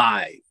 Right.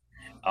 Live.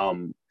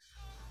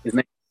 His name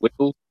is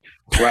Wiggle.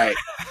 Right.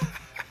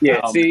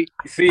 Yeah. See,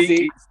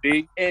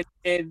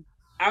 and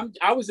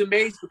I was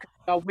amazed because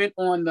I went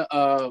on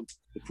the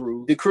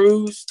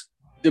cruise.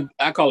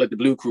 I call it the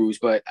Blue Cruise,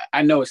 but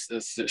I know it's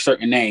a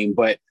certain name.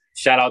 But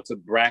shout out to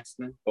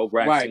Braxton, Bo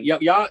Braxton.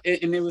 Right. Y'all,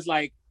 and it was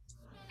like,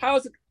 how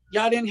is it?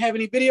 Y'all didn't have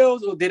any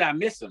videos, or did I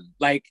miss them?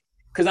 Like,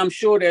 because I'm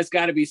sure there's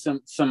got to be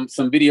some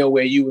video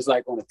where you was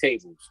like on the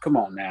tables. Come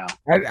on now.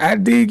 I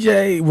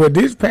DJ with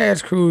this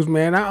past cruise,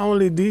 man. I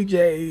only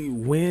DJ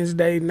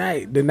Wednesday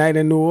night, the night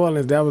in New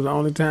Orleans. That was the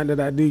only time that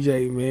I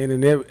DJ, man.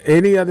 And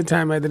any other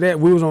time after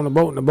that, we was on the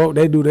boat. And the boat,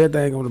 they do their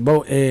thing on the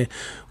boat. And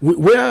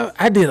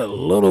I did a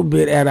little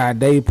bit at our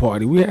day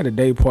party. We had a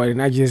day party,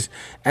 and I ain't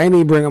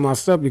even bringing my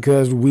stuff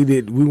because we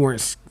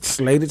weren't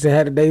slated to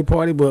have a day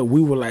party, but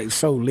we were like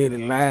so lit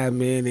and live,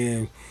 man.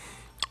 And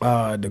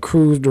the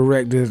cruise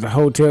directors, the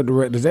hotel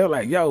directors, they were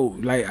like, yo,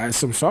 like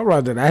some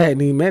songwriters that I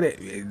hadn't even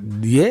met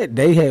yet,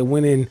 they had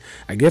went in,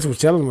 I guess was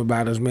telling them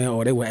about us, man,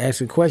 or they were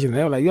asking questions.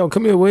 They were like, yo,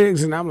 come here,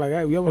 Wiggs. And I'm like,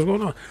 hey, yo, what's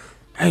going on?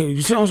 Hey,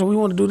 you so we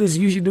want to do this,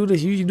 you should do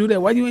this, you should do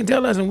that. Why you didn't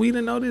tell us? And we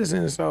didn't know this.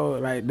 And so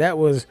like that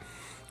was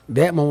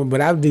that moment.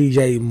 But I've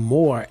DJed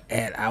more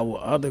at our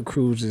other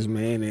cruises,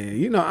 man. And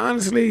you know,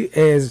 honestly,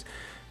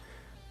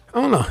 I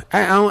don't know.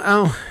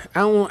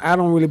 I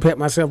don't really pat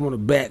myself on the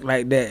back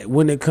like that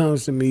when it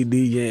comes to me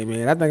DJing,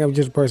 man. I think I'm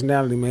just a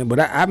personality, man.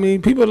 But I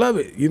mean, people love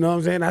it. You know what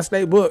I'm saying? I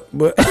stay booked,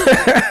 but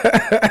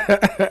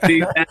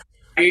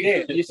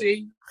you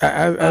see,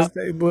 I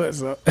stay booked.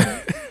 So,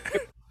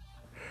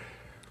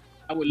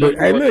 I would love.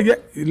 Hey, look,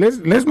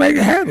 let's make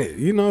it happen.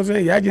 You know what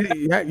I'm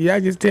saying?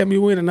 Y'all just tell me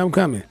when, and I'm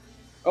coming.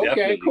 Okay,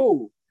 definitely.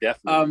 Cool.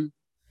 Definitely.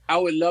 I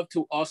would love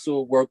to also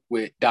work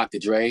with Dr.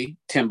 Dre,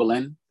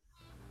 Timbaland,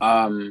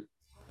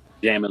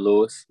 Jam and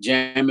Lewis.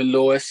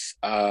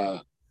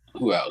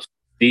 Who else?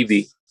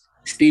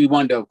 Stevie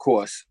Wonder, of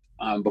course.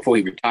 Before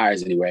he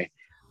retires, anyway.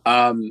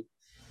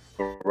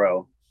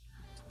 Pharrell.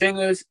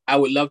 Singers, I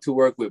would love to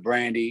work with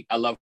Brandy. I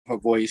love her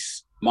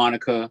voice.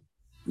 Monica,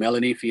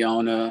 Melanie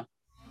Fiona,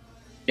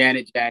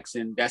 Janet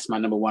Jackson. That's my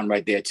number one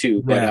right there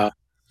too. Yeah. But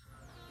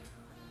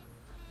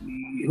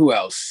who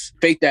else?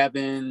 Faith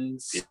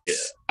Evans. Yeah.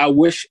 I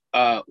wish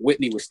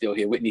Whitney was still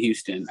here. Whitney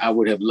Houston. I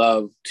would have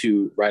loved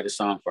to write a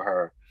song for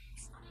her.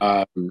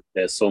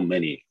 There's so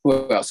many.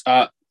 Who else?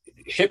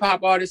 Hip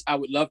hop artists, I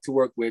would love to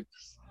work with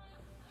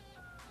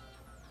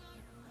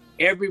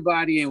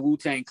everybody in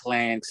Wu-Tang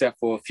Clan except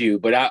for a few.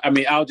 But I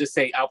mean, I'll just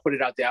say, I'll put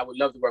it out there. I would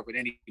love to work with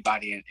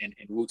anybody in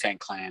Wu-Tang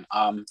Clan.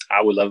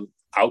 I would love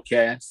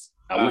Outkast.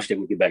 I wish they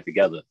would get back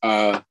together.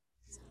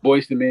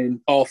 Boyz II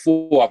Men, all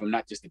four of them,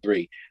 not just the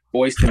three.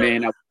 Boyz II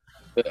Men.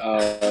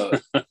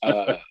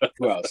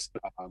 Who else?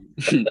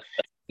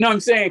 No,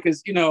 I'm saying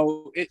because you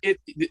know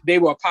they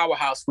were a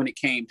powerhouse when it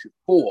came to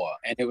four,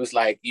 and it was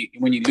like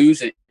when you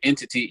lose an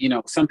entity, you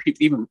know, some people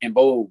even in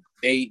Vogue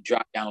they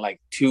drop down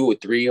like 2 or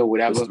 3 or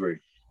whatever. 3.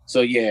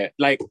 So yeah,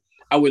 like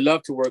I would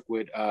love to work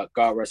with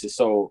God rest his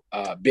soul,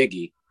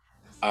 Biggie,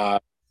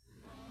 Pac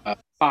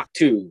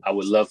too. I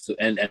would love to,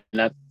 and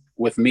that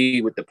with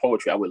me with the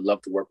poetry, I would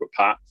love to work with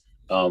Pac.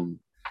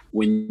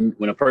 When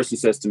a person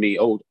says to me,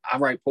 "Oh, I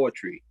write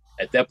poetry,"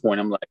 at that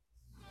point I'm like,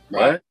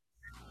 "What?"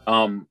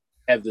 Right.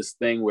 Have this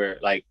thing where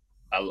like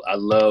I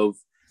love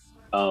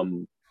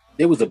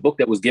there was a book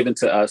that was given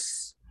to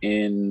us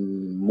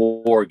in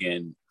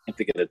Morgan. I can't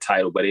think of the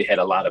title, but it had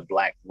a lot of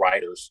Black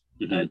writers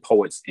and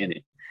poets in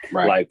it.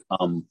 Right. Like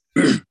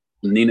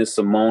Nina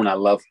Simone, I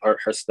love her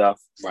stuff.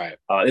 Right.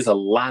 There's a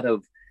lot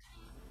of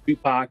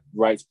Tupac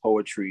writes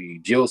poetry,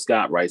 Jill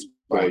Scott writes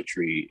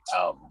poetry.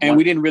 And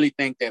we didn't really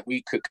think that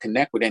we could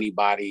connect with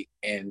anybody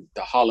in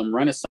the Harlem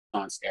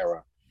Renaissance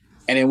era.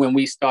 And then when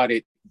we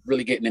started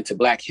really getting into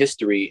Black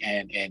history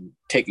and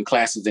taking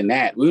classes in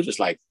that, we were just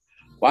like,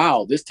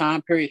 wow, this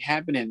time period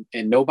happened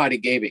and nobody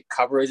gave it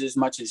coverage as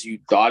much as you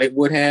thought it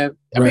would have.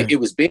 I mean, it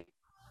was big.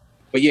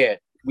 But yeah,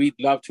 we'd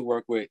love to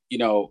work with, you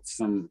know,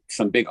 some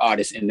big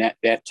artists in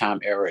that time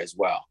era as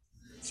well.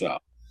 So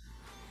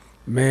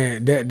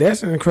man,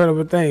 that's an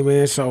incredible thing,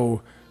 man.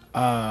 So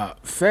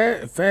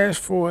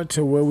fast forward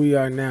to where we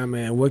are now,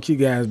 man. What you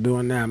guys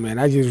doing now, man?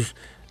 I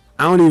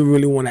don't even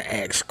really want to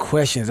ask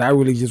questions. I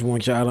really just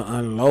want y'all to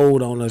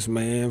unload on us,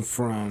 man,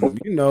 from,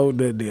 you know,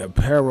 the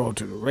apparel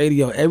to the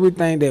radio,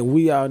 everything that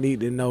we all need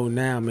to know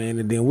now, man,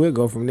 and then we'll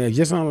go from there.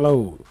 Just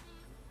unload.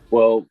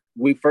 Well,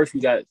 we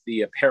got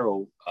the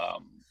apparel.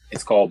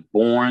 It's called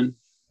Born,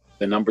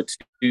 the number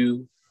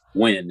 2,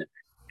 Win.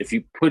 If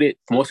you put it,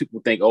 most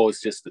people think, oh,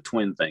 it's just the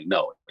twin thing.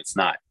 No, it's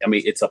not. I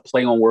mean, it's a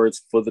play on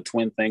words for the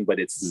twin thing, but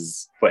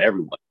it's for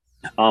everyone.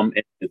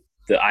 And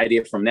the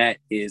idea from that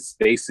is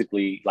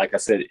basically, like I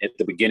said at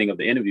the beginning of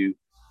the interview,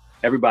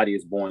 everybody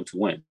is born to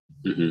win,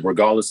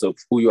 regardless of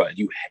who you are.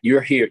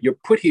 You're here. You're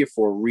put here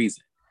for a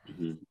reason.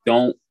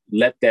 Don't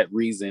let that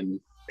reason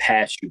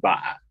pass you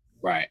by.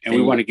 Right. And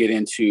we want to get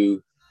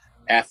into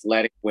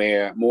athletic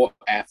wear, more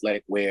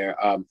athletic wear.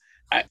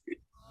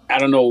 I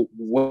don't know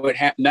what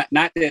happened.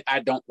 Not that I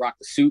don't rock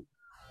the suit,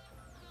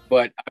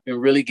 but I've been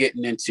really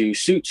getting into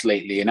suits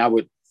lately, and I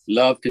would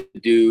love to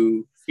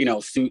do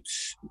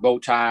suits, bow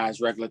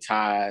ties, regular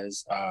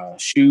ties,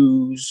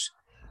 shoes,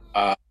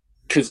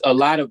 because a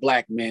lot of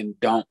Black men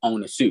don't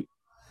own a suit.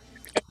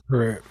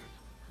 Correct.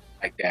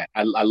 Like that.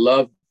 I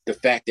love the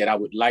fact that I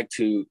would like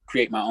to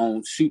create my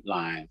own suit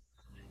line,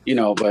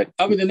 but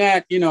other than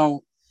that,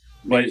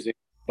 music.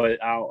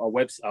 But our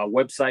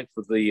website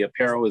for the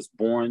apparel is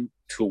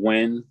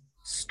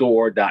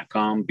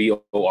borntowinstore.com,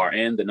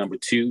 BORN, the number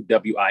 2,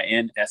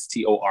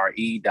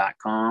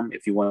 WINSTORE.com,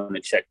 if you want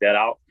to check that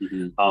out.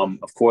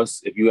 Mm-hmm. Of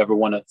course, if you ever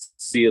want to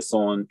see us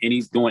on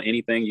doing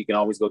anything, you can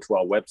always go to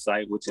our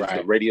website, which is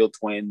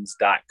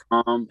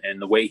TheRaydioTwins.com.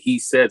 And the way he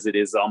says it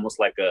is almost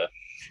like a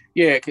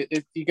you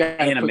got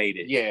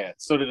animated.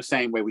 Sort of the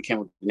same way we came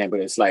with the name,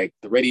 but it's like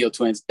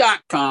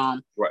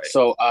TheRaydioTwins.com. Right.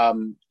 So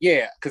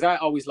because I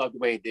always loved the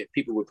way that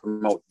people would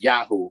promote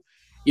Yahoo.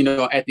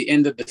 At the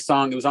end of the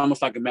song, it was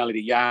almost like a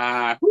melody,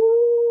 Yahoo,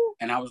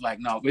 and I was like,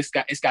 no, it's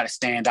got to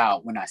stand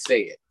out when I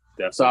say it.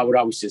 Definitely. So I would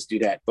always just do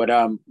that. But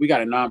we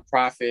got a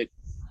nonprofit.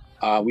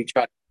 We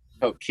try to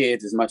help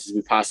kids as much as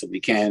we possibly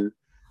can.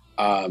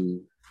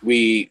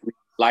 We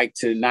like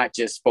to not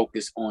just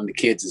focus on the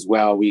kids as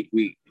well.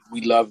 We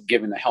love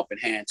giving a helping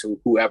hand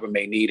to whoever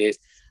may need it.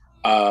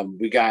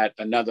 We got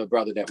another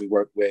brother that we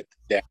work with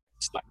that's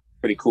like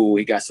pretty cool.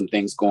 He got some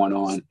things going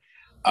on.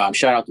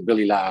 Shout out to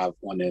Billy Live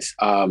on this.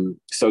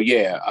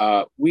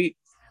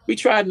 We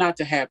tried not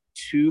to have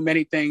too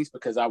many things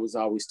because I was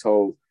always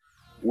told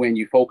when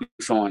you focus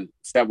on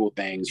several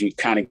things, you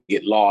kind of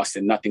get lost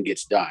and nothing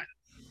gets done.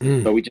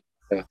 So we just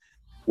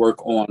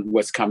work on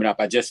what's coming up.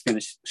 I just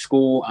finished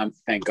school.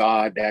 Thank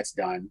God that's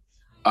done.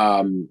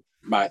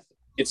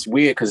 It's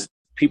weird because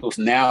people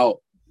now,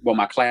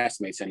 my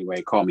classmates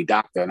anyway, call me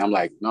doctor, and I'm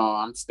like, no,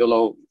 I'm still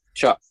old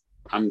Chuck.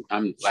 I'm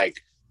like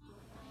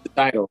the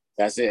title.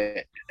 That's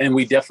it. And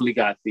we definitely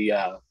got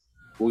the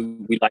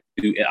we like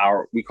to do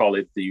we call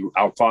it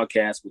our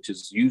podcast, which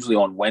is usually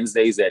on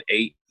Wednesdays at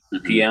 8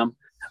 p.m.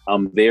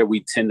 There we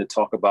tend to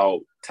talk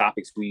about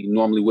topics we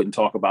normally wouldn't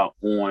talk about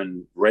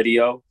on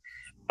radio.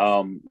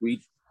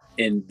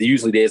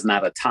 Usually there's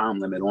not a time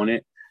limit on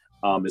it.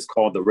 It's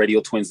called the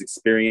Raydio Twins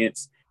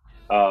Experience.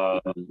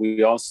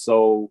 We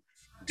also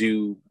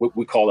do what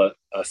we call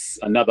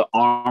another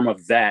arm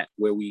of that,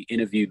 where we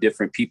interview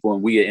different people,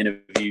 and we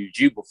interviewed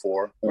you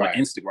before on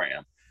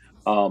Instagram.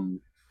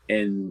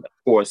 And of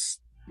course,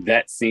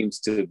 that seems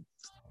to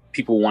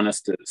people want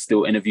us to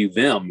still interview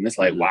them. And it's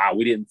like, wow,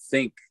 we didn't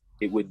think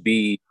it would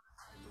be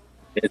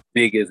as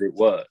big as it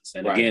was.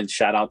 And again,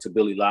 shout out to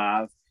Billy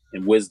Live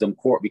and Wisdom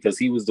Court, because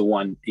he was the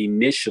one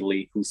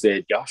initially who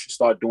said, y'all should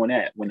start doing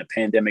that when the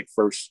pandemic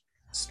first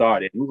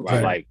started. We were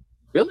like,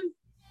 really?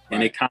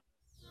 And it kind of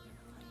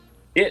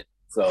hit.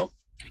 So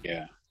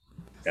yeah,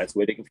 that's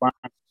where they can find.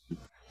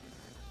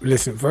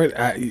 Listen, first,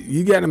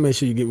 you got to make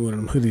sure you get one of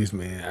them hoodies,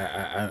 man.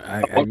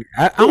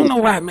 I don't know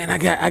why, man.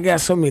 I got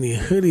so many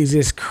hoodies.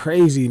 It's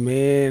crazy,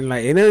 man.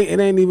 Like it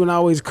ain't even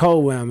always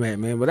cold where I'm at,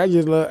 man. But I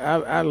just love,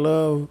 I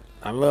love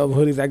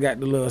hoodies. I got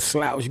the little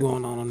slouch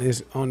going on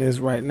this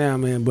right now,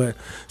 man. But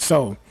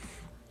so,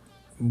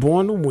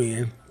 Born to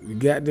Win. We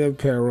got the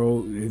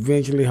apparel.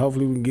 Eventually,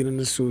 hopefully, we can get in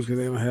the suits because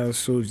they don't have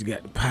suits. You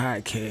got the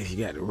podcast. You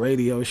got the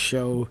radio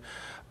show,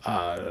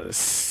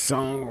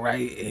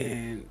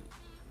 songwriting.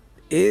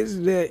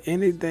 Is there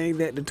anything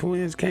that the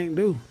Twins can't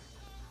do?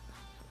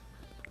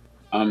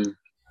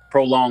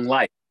 Prolong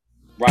life.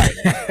 Right.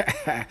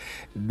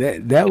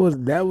 that was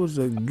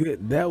a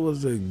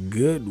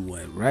good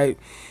one, right?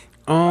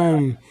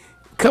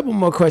 Couple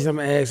more questions I'm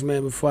gonna ask,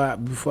 man, before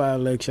I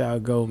let y'all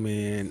go,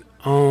 man.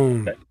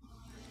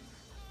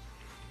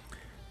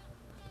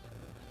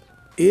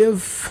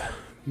 If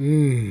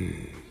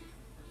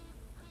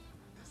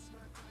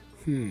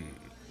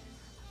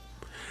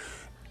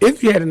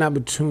if you had an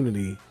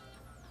opportunity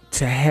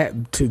to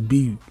have to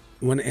be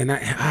one, and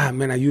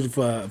I use it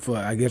for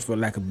I guess for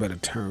lack of better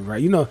term,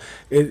 right?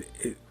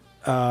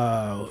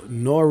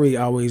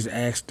 Nori always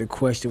asks the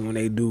question when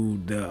they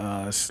do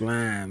the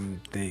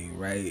slime thing,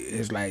 right?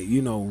 It's like,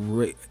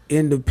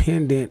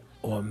 independent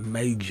or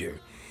major.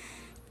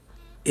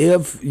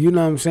 If you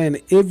know what I'm saying,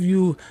 if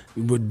you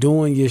were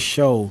doing your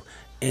show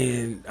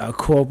and a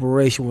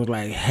corporation was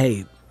like,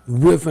 hey,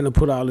 we're finna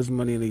put all this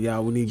money into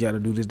y'all, we need y'all to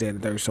do this, that, and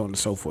the third, so on and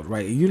so forth,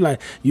 right? And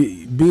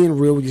you being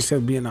real with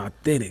yourself, being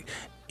authentic.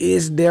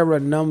 Is there a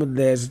number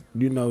that's,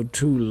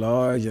 too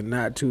large or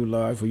not too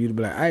large for you to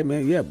be like, all right,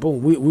 man, yeah,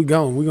 boom, we're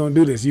gonna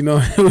do this,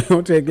 we're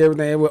gonna take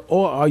everything,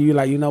 or are you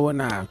like, you know what,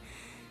 nah,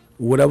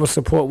 whatever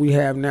support we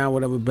have now,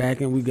 whatever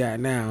backing we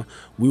got now,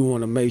 we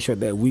want to make sure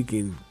that we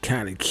can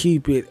kind of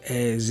keep it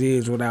as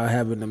is without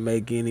having to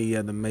make any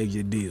other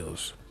major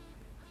deals?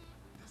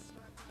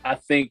 I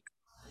think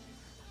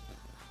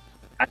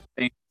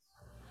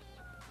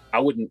I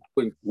wouldn't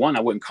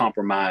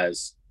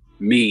compromise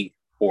me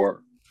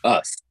or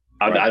us.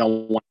 Right. I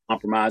don't want to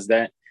compromise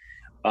that.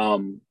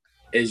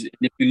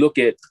 If you look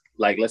at,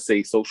 like, let's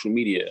say social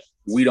media,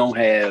 we don't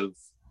have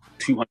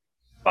 200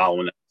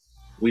 following us.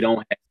 We don't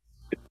have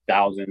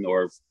 1,000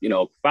 or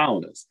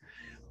following us.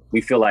 We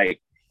feel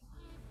like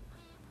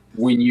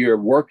when you're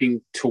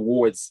working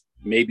towards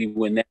maybe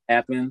when that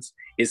happens,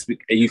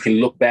 you can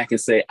look back and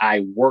say,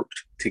 I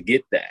worked to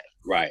get that.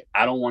 Right.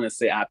 I don't want to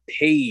say I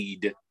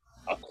paid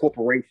a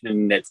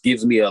corporation that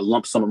gives me a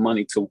lump sum of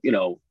money to,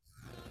 to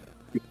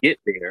get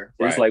there.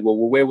 Right. It's like, well,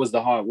 where was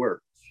the hard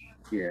work?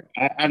 Yeah.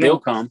 They'll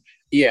come.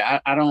 Yeah.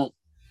 I don't,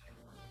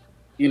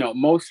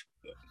 most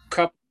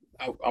couple,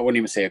 I wouldn't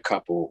even say a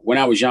couple. When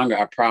I was younger,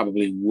 I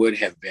probably would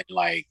have been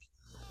like,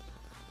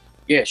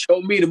 yeah,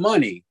 show me the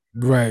money.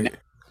 Right. Now,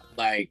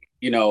 like,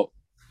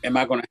 am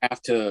I going to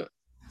have to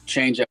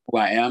change up who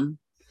I am?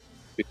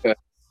 Because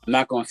I'm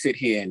not going to sit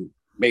here and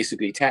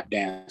basically tap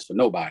dance for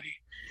nobody,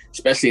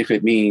 especially if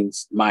it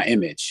means my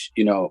image,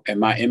 and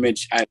my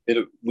image,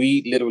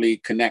 we literally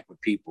connect with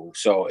people.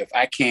 So if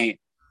I can't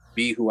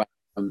be who I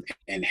am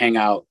and hang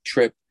out,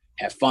 trip,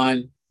 have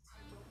fun,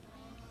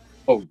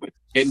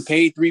 getting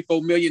paid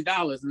 $3-4 million,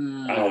 I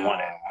don't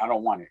want it. I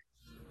don't want it.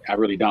 I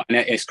really don't. And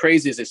as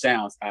crazy as it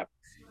sounds,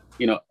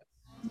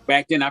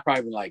 back then I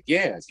probably was like,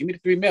 yeah, give me the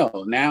 $3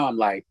 million. Now I'm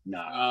like,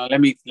 nah, let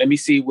me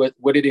see what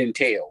it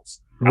entails.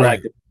 Right. I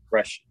like the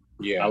progression.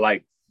 Yeah. I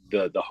like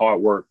the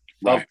hard work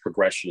of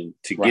progression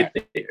to get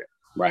there.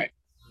 Right.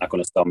 Not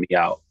going to sell me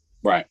out.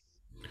 Right.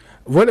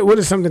 What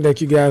is something that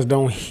you guys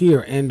don't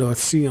hear and or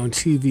see on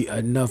TV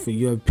enough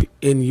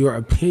in your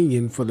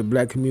opinion for the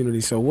Black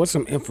community? So what's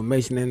some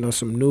information and or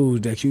some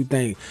news that you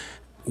think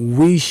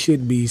we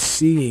should be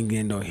seeing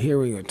and or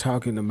hearing or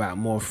talking about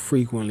more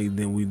frequently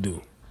than we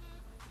do?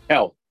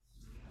 Health.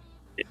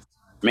 It's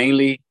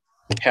mainly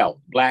health,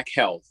 Black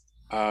health.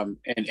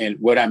 And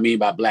what I mean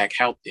by Black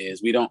health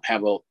is we don't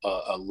have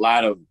a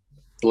lot of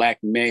Black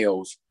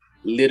males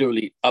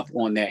literally up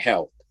on their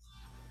health.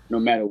 No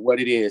matter what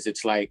it is,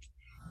 it's like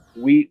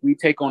we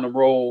take on a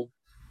role.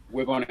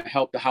 We're going to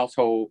help the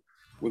household.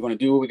 We're going to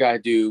do what we got to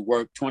do,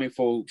 work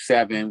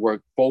 24/7,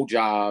 work 4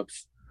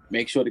 jobs,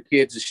 make sure the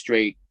kids are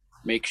straight,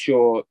 make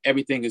sure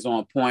everything is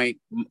on point,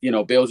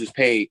 bills is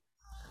paid.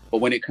 But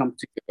when it comes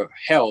to your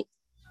health,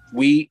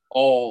 we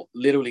all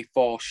literally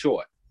fall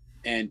short.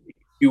 And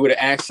you would have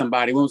asked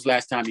somebody, when was the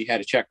last time you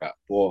had a checkup?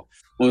 Or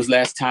when was the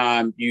last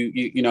time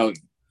you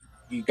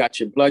got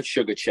your blood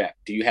sugar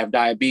checked? Do you have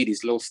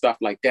diabetes? Little stuff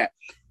like that.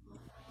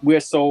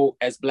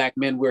 As Black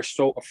men, we're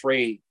so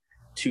afraid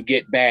to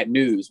get bad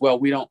news. Well,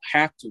 we don't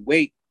have to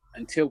wait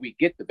until we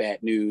get the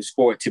bad news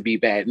for it to be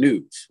bad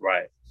news.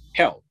 Right.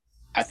 Health.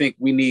 I think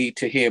we need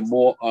to hear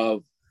more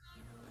of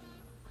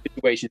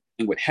situations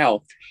with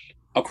health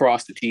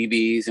across the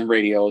TVs and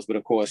radios. But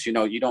of course, you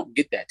don't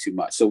get that too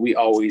much. So we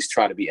always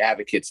try to be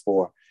advocates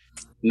for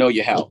know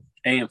your health.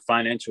 And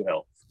financial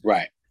health.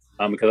 Right.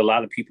 Because a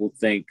lot of people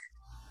think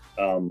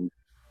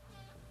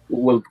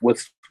with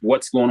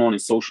what's going on in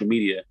social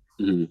media,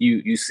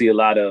 you see a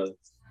lot of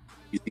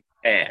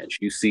cash,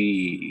 you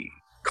see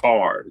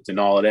cards and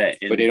all of that.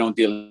 But they don't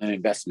deal in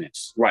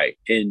investments. Right.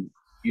 And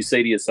you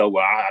say to yourself,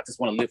 well, I just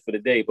want to live for the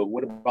day, but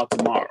what about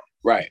tomorrow?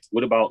 Right.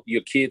 What about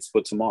your kids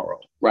for tomorrow?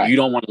 Right. You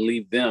don't want to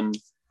leave them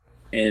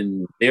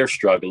and they're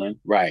struggling.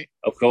 Right.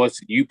 Of course,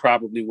 you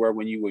probably were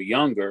when you were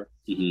younger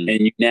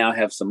and you now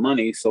have some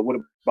money. So what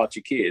about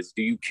your kids?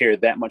 Do you care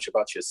that much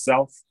about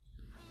yourself?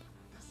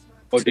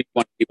 Or do you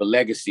want to leave a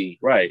legacy?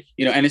 Right.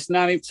 And it's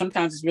not,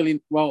 sometimes it's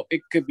really, well,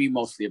 it could be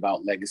mostly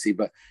about legacy,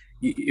 but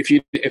if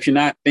you're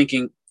not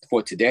thinking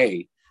for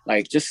today,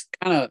 like just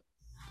kind of,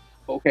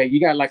 okay, you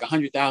got like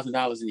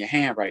 $100,000 in your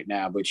hand right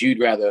now, but you'd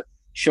rather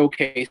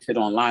showcase it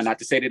online. Not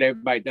to say that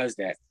everybody does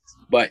that,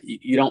 but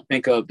you don't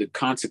think of the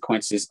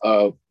consequences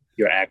of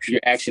your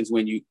actions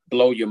when you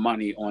blow your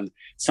money on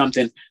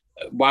something.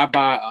 Why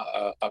buy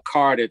a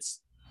car that's,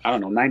 I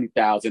don't know,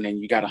 $90,000 and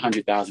you got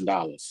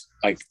 $100,000?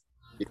 Like,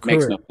 it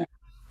makes no sense.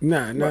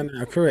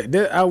 No, correct.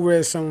 I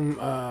read some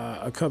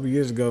a couple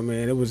years ago,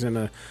 man.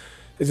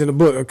 It's in a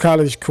book, a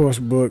college course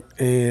book,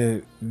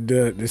 and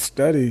the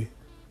study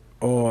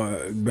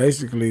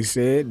basically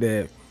said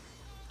that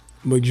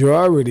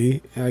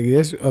majority, I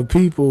guess, of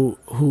people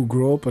who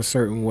grow up a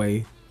certain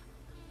way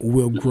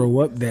will grow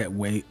up that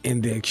way,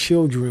 and their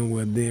children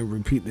will then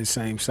repeat the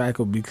same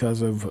cycle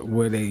because of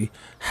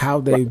how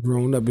they've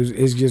grown up.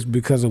 It's just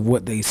because of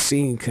what they've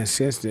seen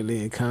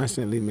consistently and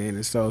constantly, man.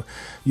 And so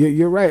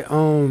you're right.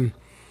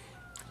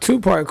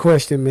 2-part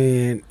question,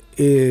 man,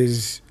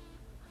 is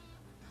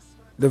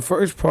the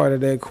first part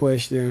of that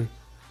question.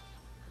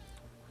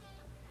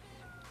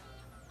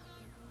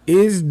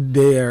 Is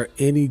there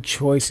any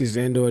choices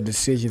and or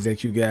decisions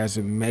that you guys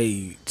have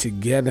made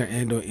together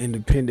and or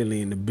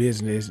independently in the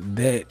business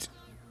that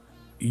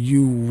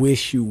you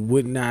wish you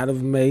would not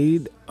have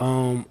made,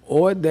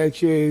 or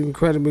that you're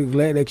incredibly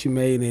glad that you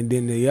made? And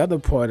then the other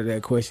part of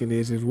that question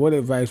is what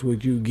advice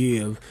would you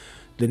give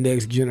the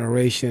next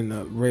generation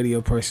of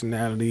radio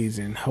personalities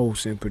and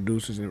hosts and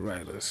producers and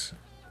writers?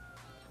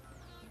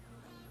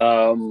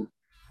 I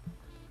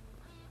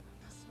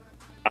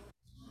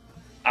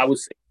would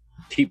say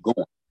keep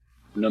going.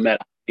 No matter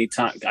how many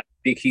times, I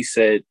think he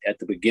said at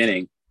the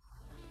beginning,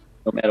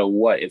 no matter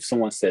what, if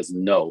someone says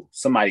no,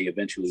 somebody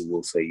eventually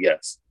will say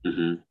yes.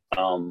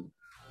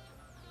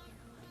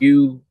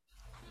 You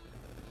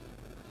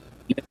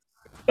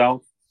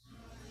yourself,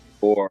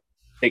 or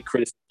take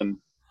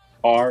criticism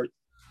hard,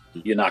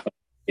 you're not going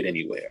to get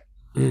anywhere.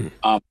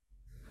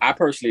 I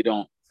personally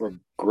don't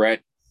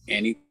regret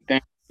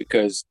anything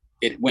because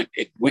it went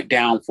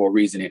down for a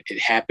reason. It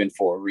happened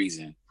for a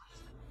reason,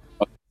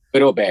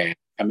 good or bad.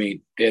 I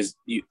mean,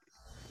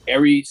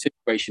 every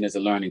situation is a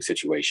learning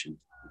situation,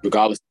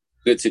 regardless of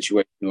a good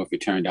situation or if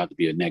it turned out to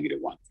be a negative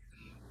one.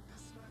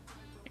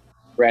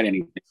 Regret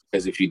anything,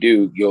 because if you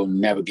do, you'll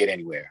never get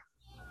anywhere.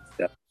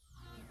 So,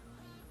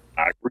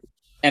 I agree.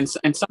 And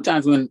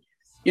sometimes when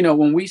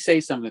we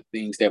say some of the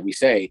things that we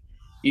say,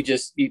 you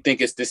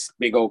think it's this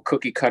big old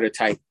cookie cutter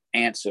type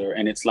answer,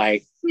 and it's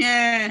like,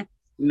 yeah,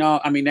 no.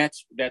 I mean,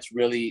 that's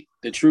really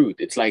the truth.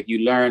 It's like you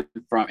learn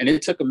from, and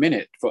it took a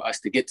minute for us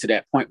to get to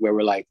that point where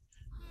we're like,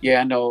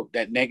 yeah, I know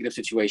that negative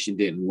situation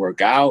didn't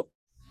work out,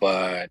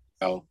 but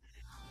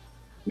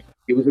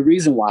it was a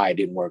reason why it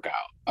didn't work out.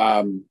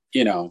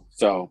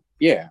 So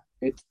yeah,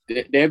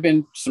 there have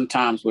been some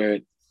times where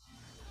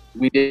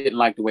we didn't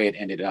like the way it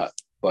ended up,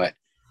 but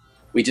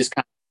we just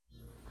kind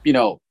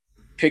of,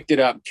 picked it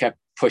up, kept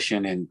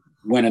pushing, and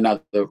went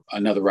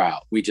another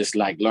route. We just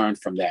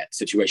learned from that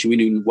situation. We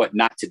knew what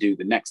not to do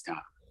the next time.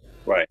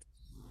 Right.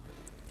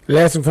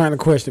 Last and final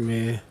question,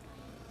 man.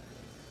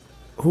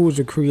 Who was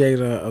the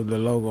creator of the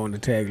logo and the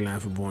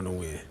tagline for Born to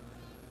Win?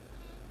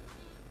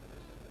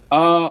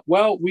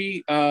 Well,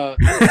 we the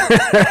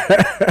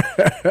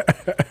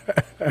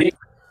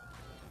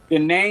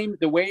name,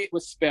 the way it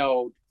was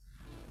spelled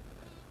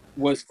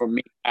was for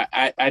me.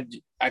 I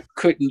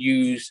couldn't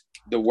use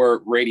the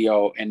word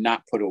radio and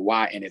not put a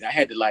Y in it. I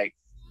had to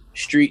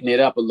straighten it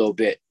up a little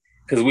bit,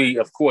 because we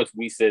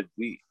said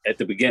at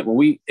the beginning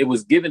when it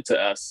was given to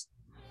us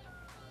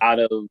out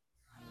of,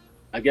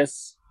 I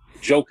guess,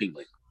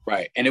 jokingly,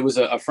 right? And it was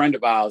a friend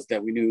of ours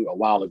that we knew a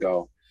while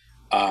ago.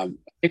 I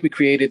think we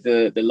created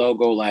the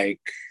logo I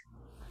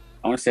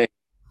want to say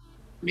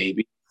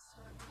maybe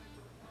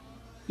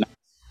 10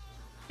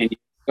 years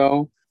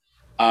ago.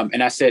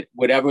 And I said,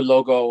 whatever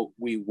logo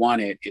we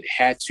wanted, it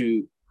had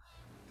to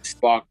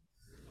spark.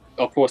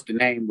 Of course, the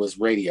name was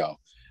radio,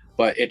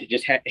 but it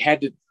just had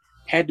to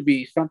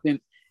be something,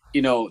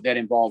 that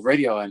involved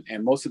radio.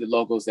 And most of the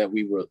logos that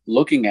we were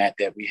looking at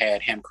that we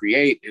had him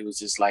create, it was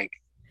just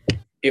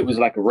it was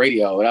like a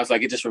radio. And I was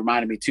like, it just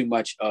reminded me too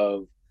much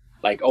of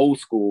old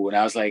school. And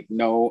I was like,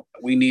 no,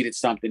 we needed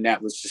something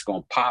that was just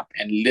going to pop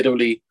and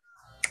literally,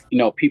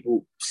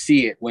 people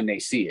see it when they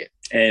see it.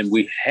 And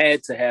we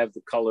had to have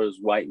the colors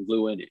white and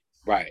blue in it.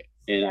 Right.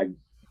 And I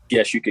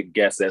guess you could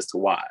guess as to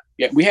why.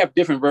 Yeah, we have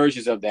different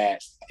versions of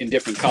that in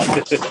different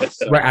colors.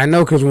 So. Right, I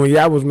know, because when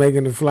y'all was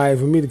making the flyer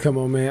for me to come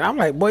on, man, I'm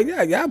like, boy,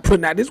 y'all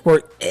putting out this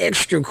work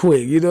extra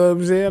quick. You know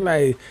what I'm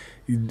saying?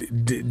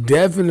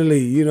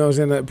 Definitely, you know what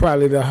I'm saying?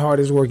 Probably the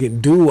hardest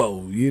working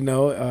duo,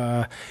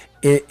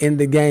 in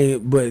the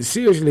game. But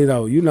seriously,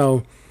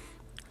 though,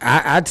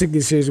 I took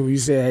it seriously when you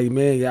said, hey,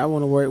 man, y'all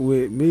want to work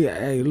with me?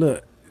 Hey,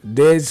 look,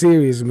 dead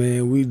serious,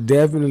 man. We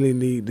definitely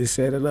need to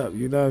set it up.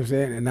 You know what I'm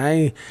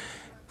saying?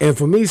 And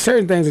for me,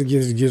 certain things are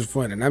just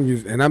fun. And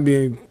I'm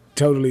being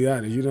totally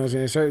honest. You know what I'm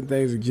saying? Certain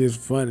things are just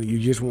fun. You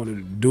just want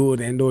to do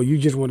it, or you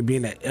just want to be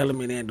in that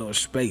element and/or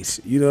space.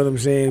 You know what I'm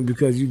saying?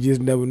 Because you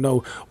just never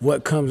know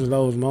what comes in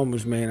those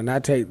moments, man. And I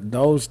take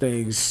those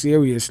things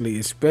seriously,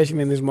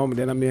 especially in this moment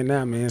that I'm in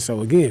now, man.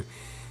 So again,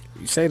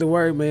 you say the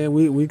word, man.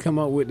 We come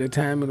up with the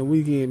time of the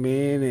weekend,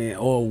 man,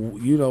 or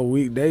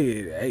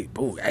weekday. Hey,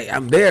 boom, hey,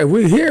 I'm there.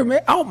 We're here,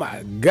 man. Oh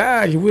my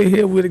gosh, we're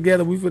here. We're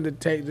together. We finna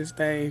take this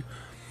thing,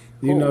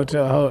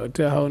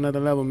 to a whole nother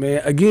level,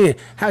 man. Again,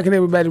 how can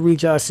everybody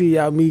reach y'all, see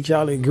y'all, meet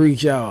y'all, and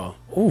greet y'all?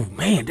 Oh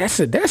man, that's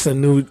a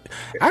new.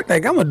 I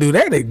think I'm gonna do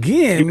that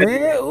again,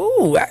 man.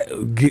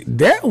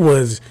 That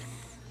was.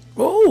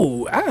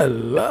 Oh, I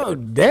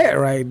love that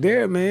right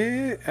there,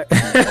 man.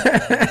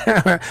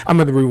 I'm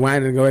gonna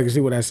rewind and go back and see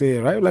what I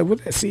said, right?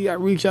 What that? See y'all,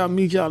 reach y'all,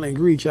 meet y'all, and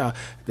greet y'all.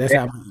 That's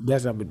it.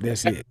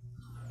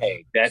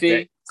 Hey,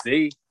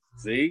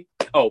 see.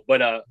 Oh,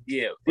 but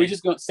yeah, we're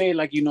just gonna say it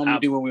like you normally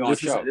do when we're on the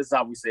show. This is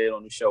how we say it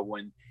on the show.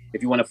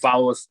 If you want to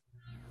follow us,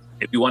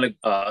 if you want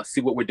to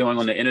see what we're doing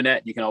on the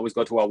internet, you can always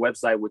go to our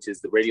website, which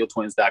is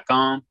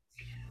TheRaydioTwins.com.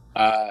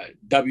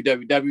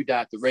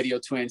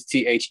 www.TheRaydioTwins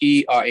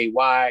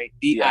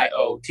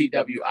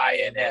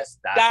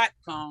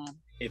TheRaydioTwins.com.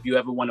 If you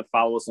ever want to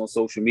follow us on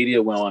social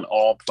media, we're on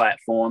all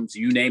platforms.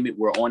 You name it,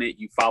 we're on it.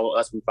 You follow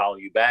us, we follow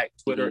you back.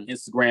 Twitter,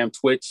 Instagram,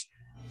 Twitch,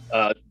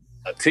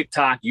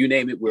 TikTok, you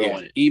name it, we're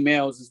on it.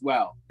 Emails as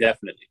well.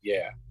 Definitely.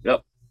 Yeah.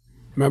 Yep.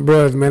 My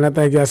brothers, man, I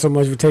thank y'all so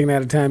much for taking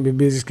out the time in your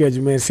busy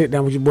schedule, man. Sit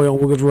down with your boy on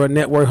Wiggles World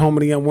Network, home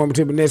of the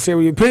unwarranted but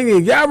necessary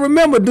opinion. Y'all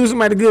remember, do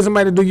somebody good,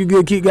 somebody do you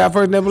good. Keep God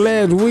first, never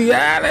last. We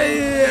out of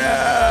here.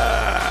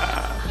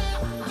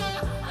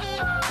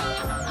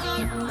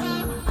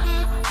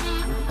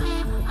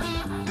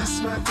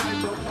 This my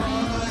type of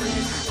party.